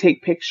then to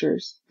take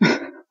pictures.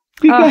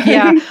 Oh,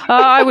 yeah. Oh,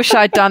 I wish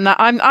I'd done that.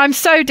 I'm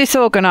so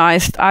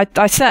disorganized.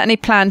 I certainly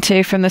planned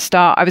to from the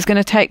start. I was going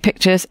to take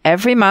pictures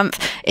every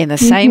month in the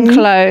same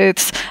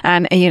clothes,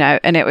 and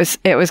and it was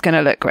going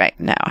to look great.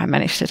 No, I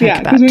managed to take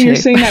about 2. Yeah, because when you're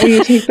saying that, when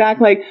you take back,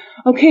 like,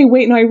 okay,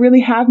 wait, no, I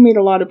really have made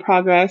a lot of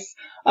progress.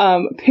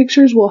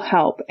 Pictures will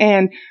help.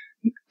 And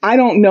I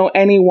don't know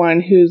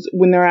anyone who's,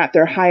 when they're at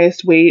their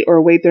highest weight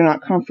or weight they're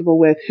not comfortable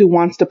with, who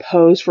wants to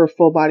pose for a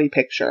full body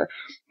picture.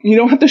 You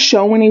don't have to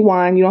show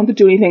anyone. You don't have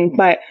to do anything.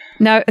 But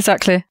no,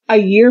 exactly. A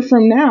year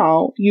from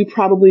now, you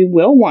probably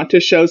will want to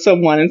show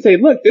someone and say,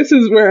 look, this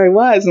is where I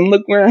was and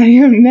look where I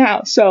am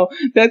now. So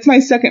that's my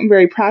second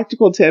very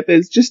practical tip,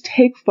 is just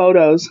take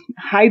photos,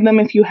 hide them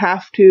if you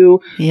have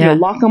to,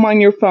 lock them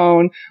on your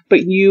phone,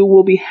 but you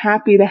will be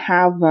happy to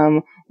have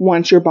them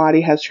once your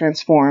body has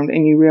transformed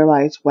and you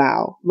realize,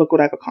 wow, look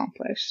what I've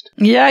accomplished.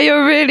 Yeah,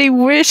 you really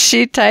wish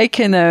you'd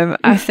taken them.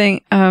 I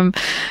think,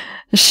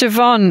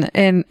 Siobhan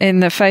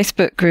in the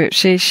Facebook group,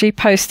 she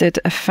posted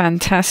a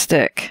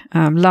fantastic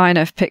line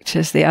of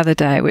pictures the other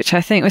day, which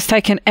I think was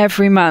taken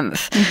every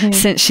month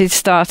since she'd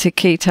started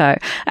keto,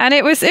 and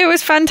it was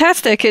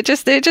fantastic. It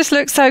just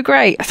looked so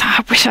great. I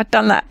thought, I wish I'd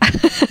done that.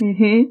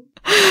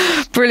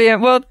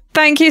 Brilliant. Well,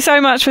 thank you so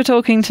much for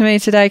talking to me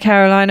today,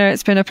 Carolina.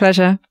 It's been a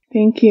pleasure.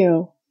 Thank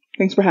you.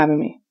 Thanks for having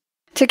me.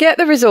 To get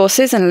the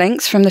resources and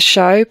links from the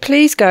show,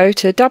 please go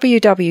to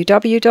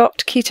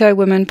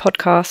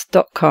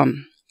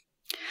www.ketowomanpodcast.com.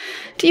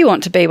 Do you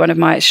want to be one of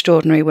my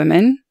extraordinary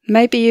women?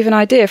 Maybe you've an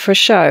idea for a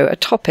show, a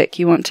topic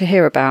you want to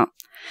hear about.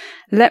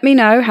 Let me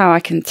know how I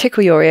can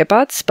tickle your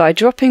earbuds by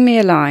dropping me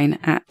a line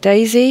at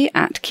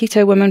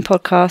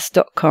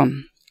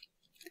daisy@ketowomanpodcast.com.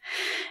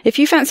 If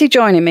you fancy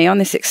joining me on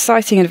this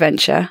exciting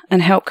adventure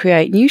and help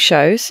create new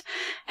shows,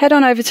 head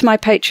on over to my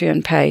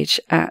Patreon page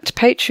at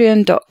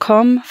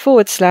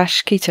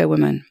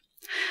patreon.com/ketowoman.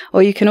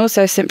 Or you can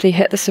also simply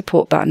hit the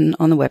support button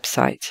on the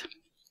website.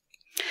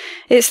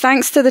 It's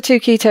thanks to the 2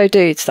 Keto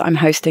Dudes that I'm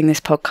hosting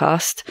this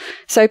podcast,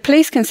 so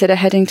please consider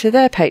heading to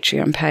their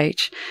Patreon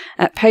page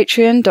at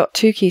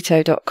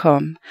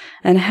patreon.2keto.com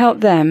and help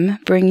them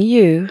bring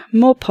you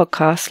more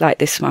podcasts like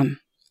this one.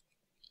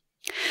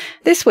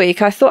 This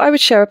week, I thought I would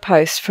share a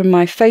post from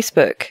my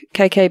Facebook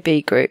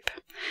KKB group.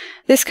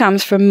 This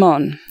comes from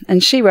Mon,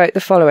 and she wrote the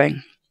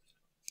following.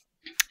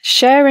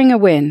 Sharing a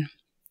win.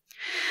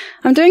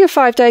 I'm doing a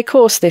 5-day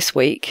course this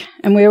week,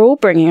 and we're all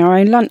bringing our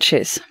own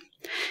lunches.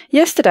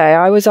 Yesterday,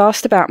 I was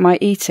asked about my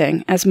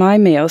eating, as my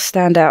meals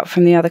stand out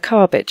from the other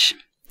garbage.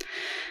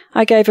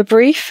 I gave a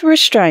brief,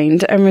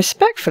 restrained, and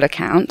respectful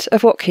account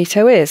of what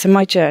keto is and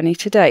my journey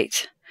to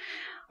date.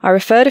 I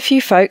referred a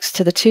few folks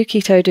to the 2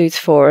 Keto Dudes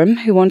forum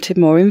who wanted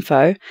more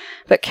info,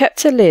 but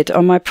kept a lid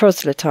on my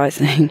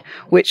proselytizing,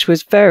 which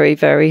was very,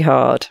 very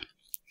hard.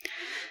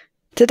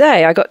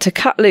 Today I got to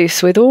cut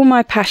loose with all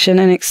my passion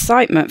and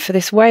excitement for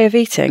this way of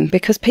eating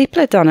because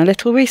people had done a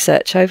little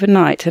research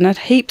overnight and had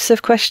heaps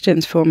of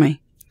questions for me.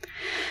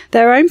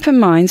 Their open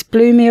minds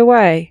blew me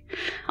away.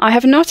 I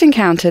have not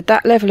encountered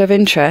that level of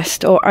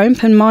interest or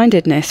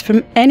open-mindedness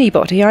from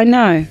anybody I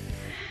know.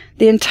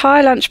 The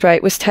entire lunch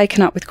break was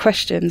taken up with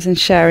questions and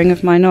sharing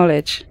of my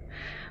knowledge.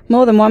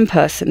 More than one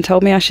person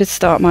told me I should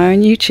start my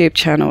own YouTube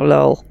channel,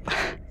 lol.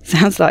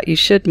 Sounds like you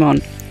should,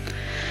 Mon.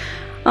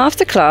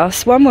 After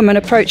class, one woman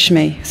approached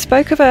me,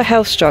 spoke of her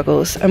health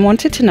struggles and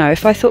wanted to know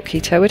if I thought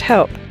keto would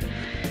help.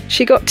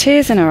 She got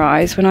tears in her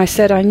eyes when I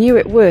said I knew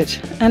it would,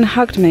 and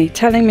hugged me,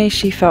 telling me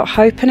she felt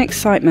hope and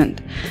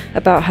excitement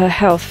about her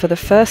health for the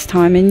first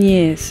time in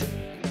years.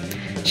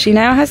 She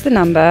now has the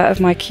number of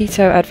my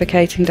keto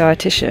advocating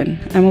dietitian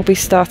and will be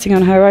starting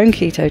on her own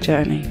keto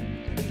journey.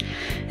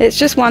 It's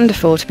just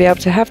wonderful to be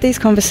able to have these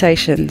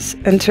conversations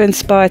and to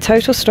inspire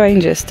total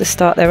strangers to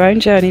start their own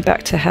journey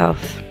back to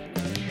health.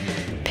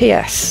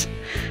 P.S.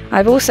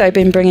 I've also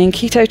been bringing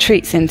keto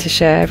treats in to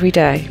share every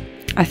day.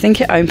 I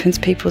think it opens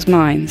people's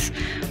minds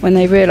when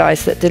they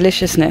realise that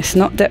deliciousness,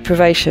 not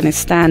deprivation, is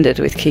standard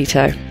with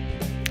keto.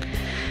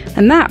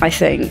 And that, I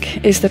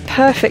think, is the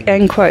perfect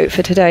end quote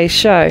for today's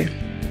show.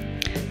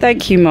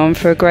 Thank you, Mom,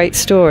 for a great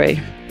story.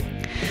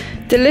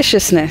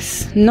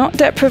 Deliciousness, not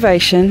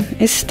deprivation,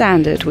 is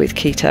standard with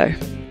keto.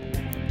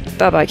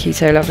 Bye-bye,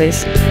 keto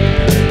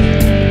lovelies.